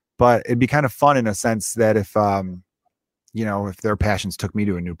 but it'd be kind of fun in a sense that if their passions took me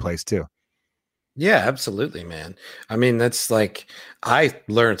to a new place too. Yeah, absolutely, man. I mean, that's like, I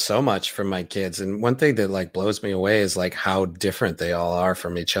learned so much from my kids. And one thing that like blows me away is like how different they all are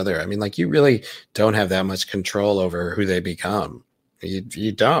from each other. I mean, like you really don't have that much control over who they become.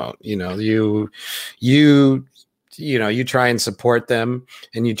 You don't, you try and support them,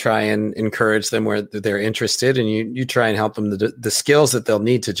 and you try and encourage them where they're interested, and you try and help them the skills that they'll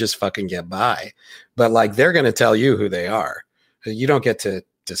need to just fucking get by. But like, they're going to tell you who they are. You don't get to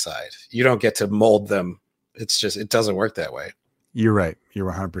decide. You don't get to mold them. It doesn't work that way. You're right.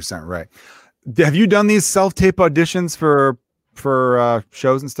 You're 100% right. Have you done these self-tape auditions for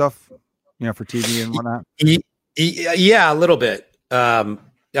shows and stuff, for TV and whatnot? Yeah, a little bit. I've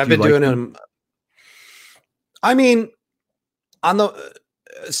been doing them. I mean,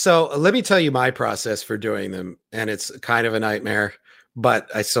 so let me tell you my process for doing them, and it's kind of a nightmare, but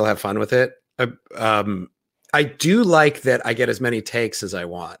I still have fun with it. I do like that I get as many takes as I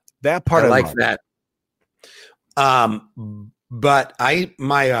want. That part I like that. But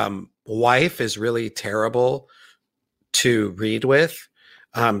my wife is really terrible to read with,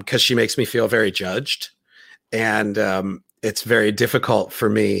 because she makes me feel very judged, and it's very difficult for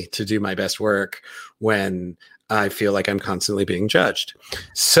me to do my best work when I feel like I'm constantly being judged.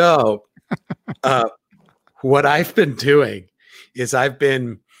 So what I've been doing is I've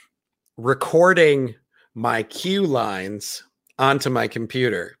been recording my cue lines onto my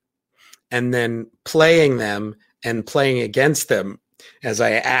computer and then playing them and playing against them as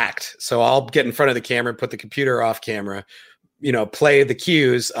I act. So I'll get in front of the camera, put the computer off camera, play the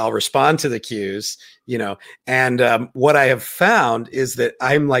cues. I'll respond to the cues, and what I have found is that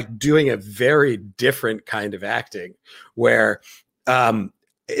I'm like doing a very different kind of acting where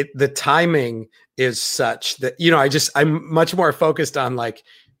the timing is such that, I'm much more focused on like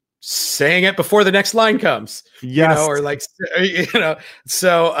saying it before the next line comes, or like,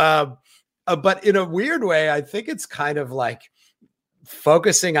 so, but in a weird way, I think it's kind of like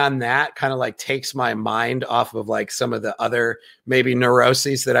focusing on that kind of like takes my mind off of like some of the other maybe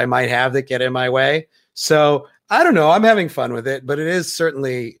neuroses that I might have that get in my way. So I don't know, I'm having fun with it, but it is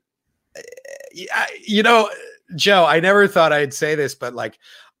certainly, Joe, I never thought I'd say this, but like,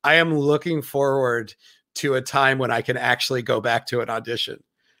 I am looking forward to a time when I can actually go back to an audition.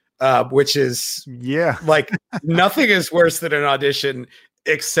 Which is like nothing is worse than an audition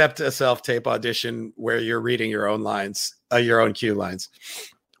except a self-tape audition where you're reading your own lines, your own cue lines.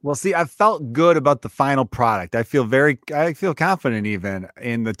 Well, see, I felt good about the final product. I feel confident even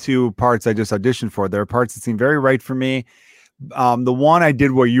in the two parts I just auditioned for. There are parts that seem very right for me. The one I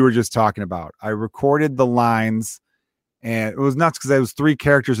did what you were just talking about, I recorded the lines, and it was nuts because there was 3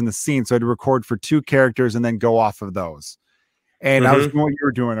 characters in the scene. So I had to record for 2 characters and then go off of those. And I was doing what you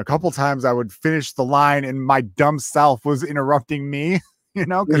were doing. A couple times I would finish the line and my dumb self was interrupting me,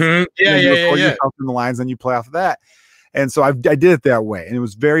 because you record yourself in the lines and you play off of that. And so I did it that way, and it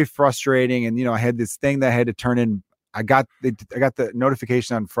was very frustrating. And I had this thing that I had to turn in. I got the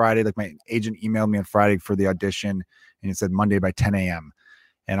notification on Friday, like my agent emailed me on Friday for the audition, and it said Monday by 10 a.m.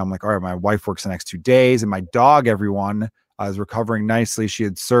 And I'm like, all right, my wife works the next 2 days, and my dog, everyone, is recovering nicely. She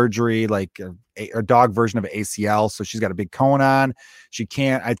had surgery, like a dog version of an ACL. So she's got a big cone on. She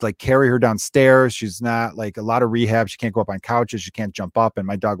can't, I'd like carry her downstairs. She's not like a lot of rehab. She can't go up on couches. She can't jump up. And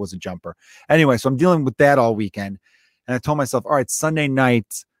my dog was a jumper. Anyway, so I'm dealing with that all weekend. And I told myself, all right, Sunday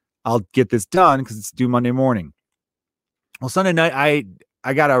night, I'll get this done because it's due Monday morning. Well, Sunday night,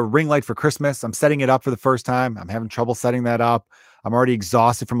 I got a ring light for Christmas. I'm setting it up for the first time. I'm having trouble setting that up. I'm already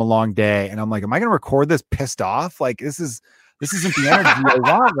exhausted from a long day. And I'm like, am I going to record this pissed off? Like, this isn't the energy I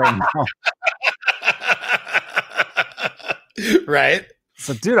want right now. Right.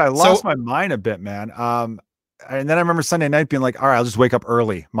 So, dude, I lost my mind a bit, man. And then I remember Sunday night being like, all right, I'll just wake up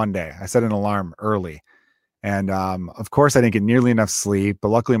early Monday. I set an alarm early. And of course, I didn't get nearly enough sleep. But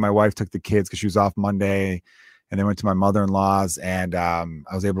luckily, my wife took the kids because she was off Monday. And they went to my mother-in-law's, and I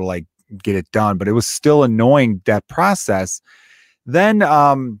was able to like get it done. But it was still annoying, that process. Then,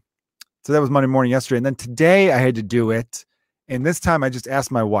 so that was Monday morning yesterday. And then today I had to do it. And this time I just asked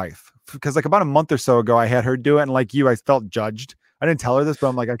my wife, because like about a month or so ago, I had her do it. And like you, I felt judged. I didn't tell her this, but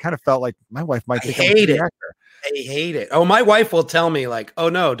I'm like, I kind of felt like my wife might think I hate it. Oh, my wife will tell me like, oh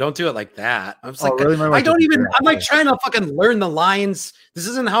no, don't do it like that. I'm like, really? I don't even, I'm like trying to fucking learn the lines. This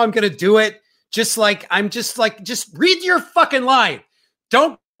isn't how I'm going to do it. Just read your fucking line.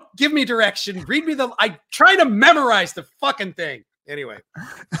 Don't give me direction. Read me I try to memorize the fucking thing. Anyway.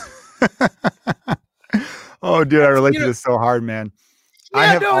 Oh, dude, I relate to this so hard, man.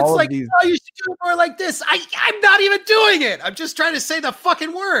 Yeah, no, it's like, oh, you should do it more like this. I'm not even doing it. I'm just trying to say the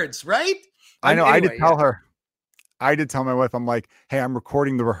fucking words, right? I know. Anyway, I did tell my wife, I'm like, hey, I'm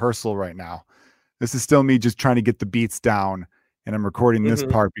recording the rehearsal right now. This is still me just trying to get the beats down. And I'm recording this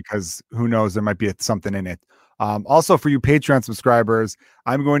part because who knows, there might be something in it. Also, for you Patreon subscribers,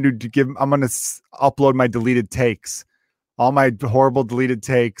 I'm going to upload my deleted takes, all my horrible deleted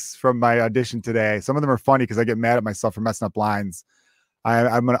takes from my audition today. Some of them are funny because I get mad at myself for messing up lines.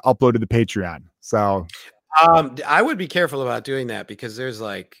 I'm going to upload to the Patreon. So I would be careful about doing that because there's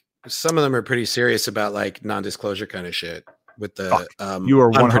like some of them are pretty serious about like non-disclosure kind of shit. With the you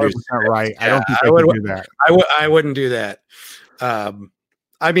are 100% right. Yeah, I don't think I would do that. I wouldn't do that.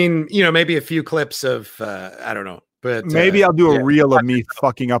 I mean, maybe a few clips of I don't know, but maybe I'll do a reel of me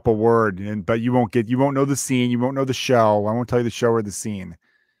fucking up a word, but you won't know the scene, you won't know the show. I won't tell you the show or the scene.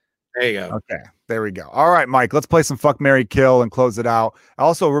 There you go. Okay, there we go. All right, Mike, let's play some Fuck, Marry, Kill and close it out.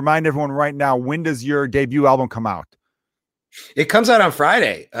 Also, remind everyone right now, when does your debut album come out? It comes out on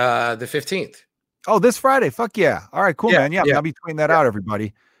Friday, the 15th. Oh, this Friday. Fuck yeah. All right, cool, man. Yeah, I'll be tweeting that out,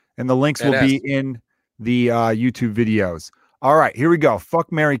 everybody. And the links will be in the YouTube videos. All right, here we go. Fuck,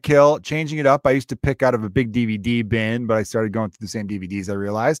 Marry, Kill. Changing it up. I used to pick out of a big DVD bin, but I started going through the same DVDs, I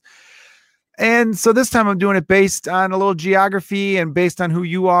realized. And so this time I'm doing it based on a little geography and based on who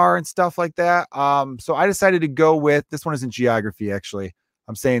you are and stuff like that. So I decided to go with, this one isn't geography, actually.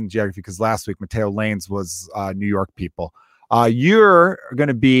 I'm saying geography because last week Mateo Lanes was New York people. You're going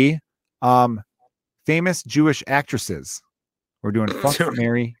to be famous Jewish actresses. We're doing Fuck,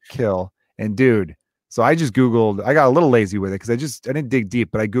 Marry, Kill. And dude, so I just Googled, I got a little lazy with it because I didn't dig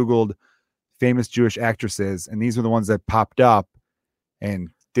deep, but I Googled famous Jewish actresses, and these are the ones that popped up. And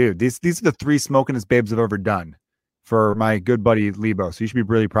dude, these are the three smokingest babes I've ever done for my good buddy Lebo. So you should be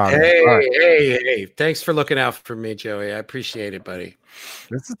really proud of me. Hey. Thanks for looking out for me, Joey. I appreciate it, buddy.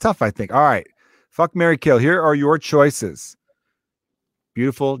 This is tough, I think. All right. Fuck, Marry, Kill. Here are your choices.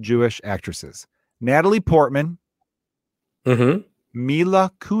 Beautiful Jewish actresses. Natalie Portman.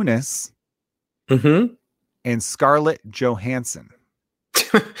 Mila Kunis. And Scarlett Johansson.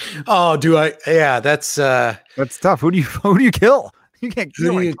 Oh, do I? Yeah, that's tough. Who do you kill? You can't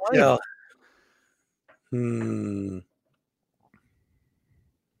kill. Who do you kill?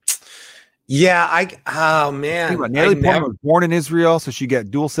 Yeah, oh man. Natalie Portman was born in Israel, so she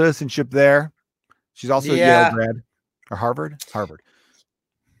got dual citizenship there. She's also a Yale grad or Harvard.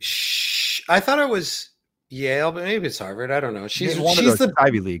 I thought it was Yale, but maybe it's Harvard. I don't know. She's the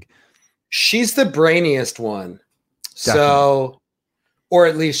Ivy League. She's the brainiest one. Definitely. So, or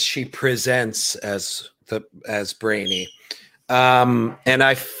at least she presents as brainy. And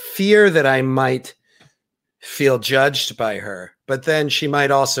I fear that I might feel judged by her, but then she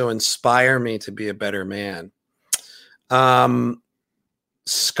might also inspire me to be a better man.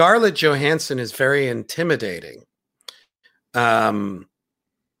 Scarlett Johansson is very intimidating. But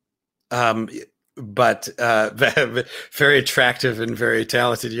very attractive and very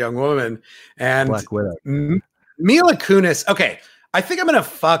talented young woman. And Black Widow. Mila Kunis. Okay, I think I'm gonna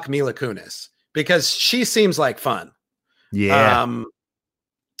fuck Mila Kunis because she seems like fun. Yeah. And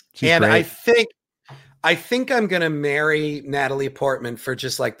great. I think I'm gonna marry Natalie Portman for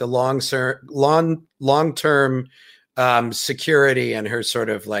just like the long term security and her sort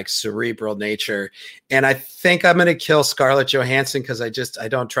of like cerebral nature. And I think I'm going to kill Scarlett Johansson because I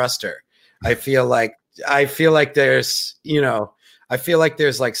don't trust her. I feel like there's, I feel like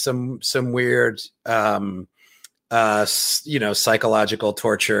there's like some weird, psychological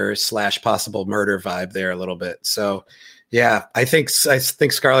torture / possible murder vibe there a little bit. So yeah, I think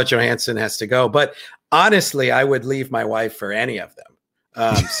Scarlett Johansson has to go, but honestly, I would leave my wife for any of them.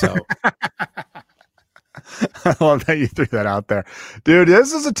 So I love that you threw that out there, dude.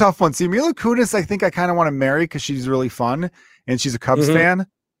 This is a tough one. See, Mila Kunis, I think I kind of want to marry because she's really fun and she's a Cubs fan.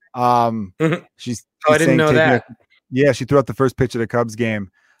 She's I didn't know that. Yeah, she threw out the first pitch of the Cubs game.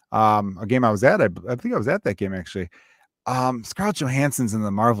 A game I was at. I think I was at that game actually. Scarlett Johansson's in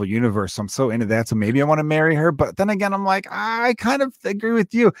the Marvel universe, so I'm so into that. So maybe I want to marry her. But then again, I'm like, I kind of agree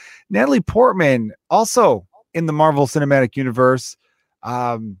with you. Natalie Portman, also in the Marvel Cinematic Universe.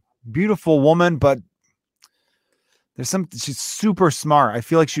 Beautiful woman, but she's super smart. I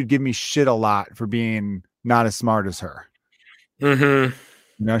feel like she'd give me shit a lot for being not as smart as her. Mm-hmm.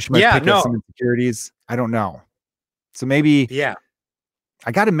 She might pick up some insecurities. I don't know. So maybe,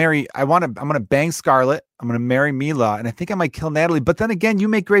 I got to marry. I'm going to bang Scarlett. I'm going to marry Mila. And I think I might kill Natalie. But then again, you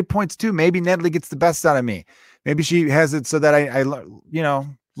make great points too. Maybe Natalie gets the best out of me. Maybe she has it so that I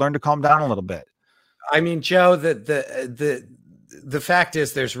learn to calm down a little bit. I mean, Joe, the fact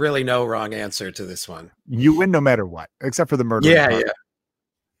is there's really no wrong answer to this one. You win no matter what, except for the murder.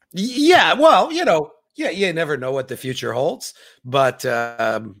 Yeah. Well, you never know what the future holds, but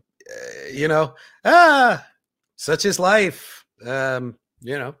such is life. They're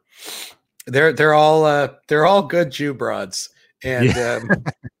all good Jew broads, and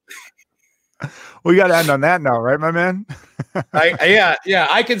we got to end on that note, right, my man?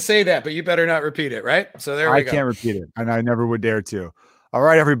 I can say that, but you better not repeat it, right? So there we go. I can't repeat it, and I never would dare to. All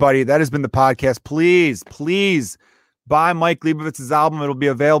right, everybody, that has been the podcast. Please buy Mike Leibovitz's album. It'll be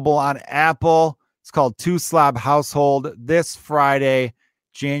available on Apple. It's called Two Slob Household this Friday,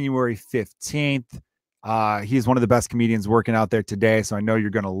 January 15th. He's one of the best comedians working out there today, so I know you're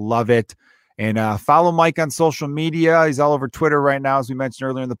going to love it. And follow Mike on social media. He's all over Twitter right now, as we mentioned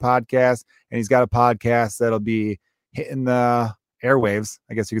earlier in the podcast. And he's got a podcast that'll be hitting the airwaves,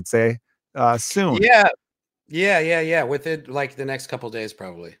 I guess you could say, soon. Yeah. Within like the next couple of days,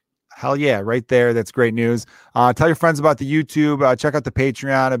 probably. Hell yeah, right there. That's great news. Tell your friends about the YouTube. Check out the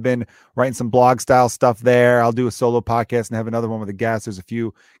Patreon. I've been writing some blog style stuff there. I'll do a solo podcast and have another one with a guest. There's a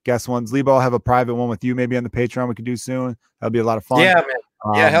few guest ones. Lebo, I'll have a private one with you maybe on the Patreon we could do soon. That'll be a lot of fun. Yeah, man.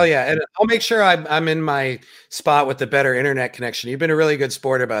 Hell yeah. And I'll make sure I'm in my spot with the better internet connection. You've been a really good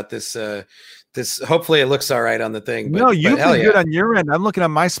sport about this. Hopefully it looks all right on the thing. But you've been good on your end. I'm looking at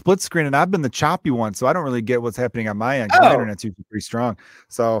my split screen and I've been the choppy one, so I don't really get what's happening on my end. My internet's usually pretty strong.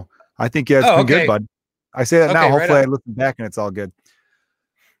 So I think it's been good, bud. I say that now. Hopefully I listen back and it's all good.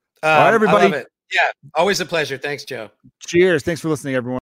 All right, everybody. I love it. Yeah, always a pleasure. Thanks, Joe. Cheers. Thanks for listening, everyone.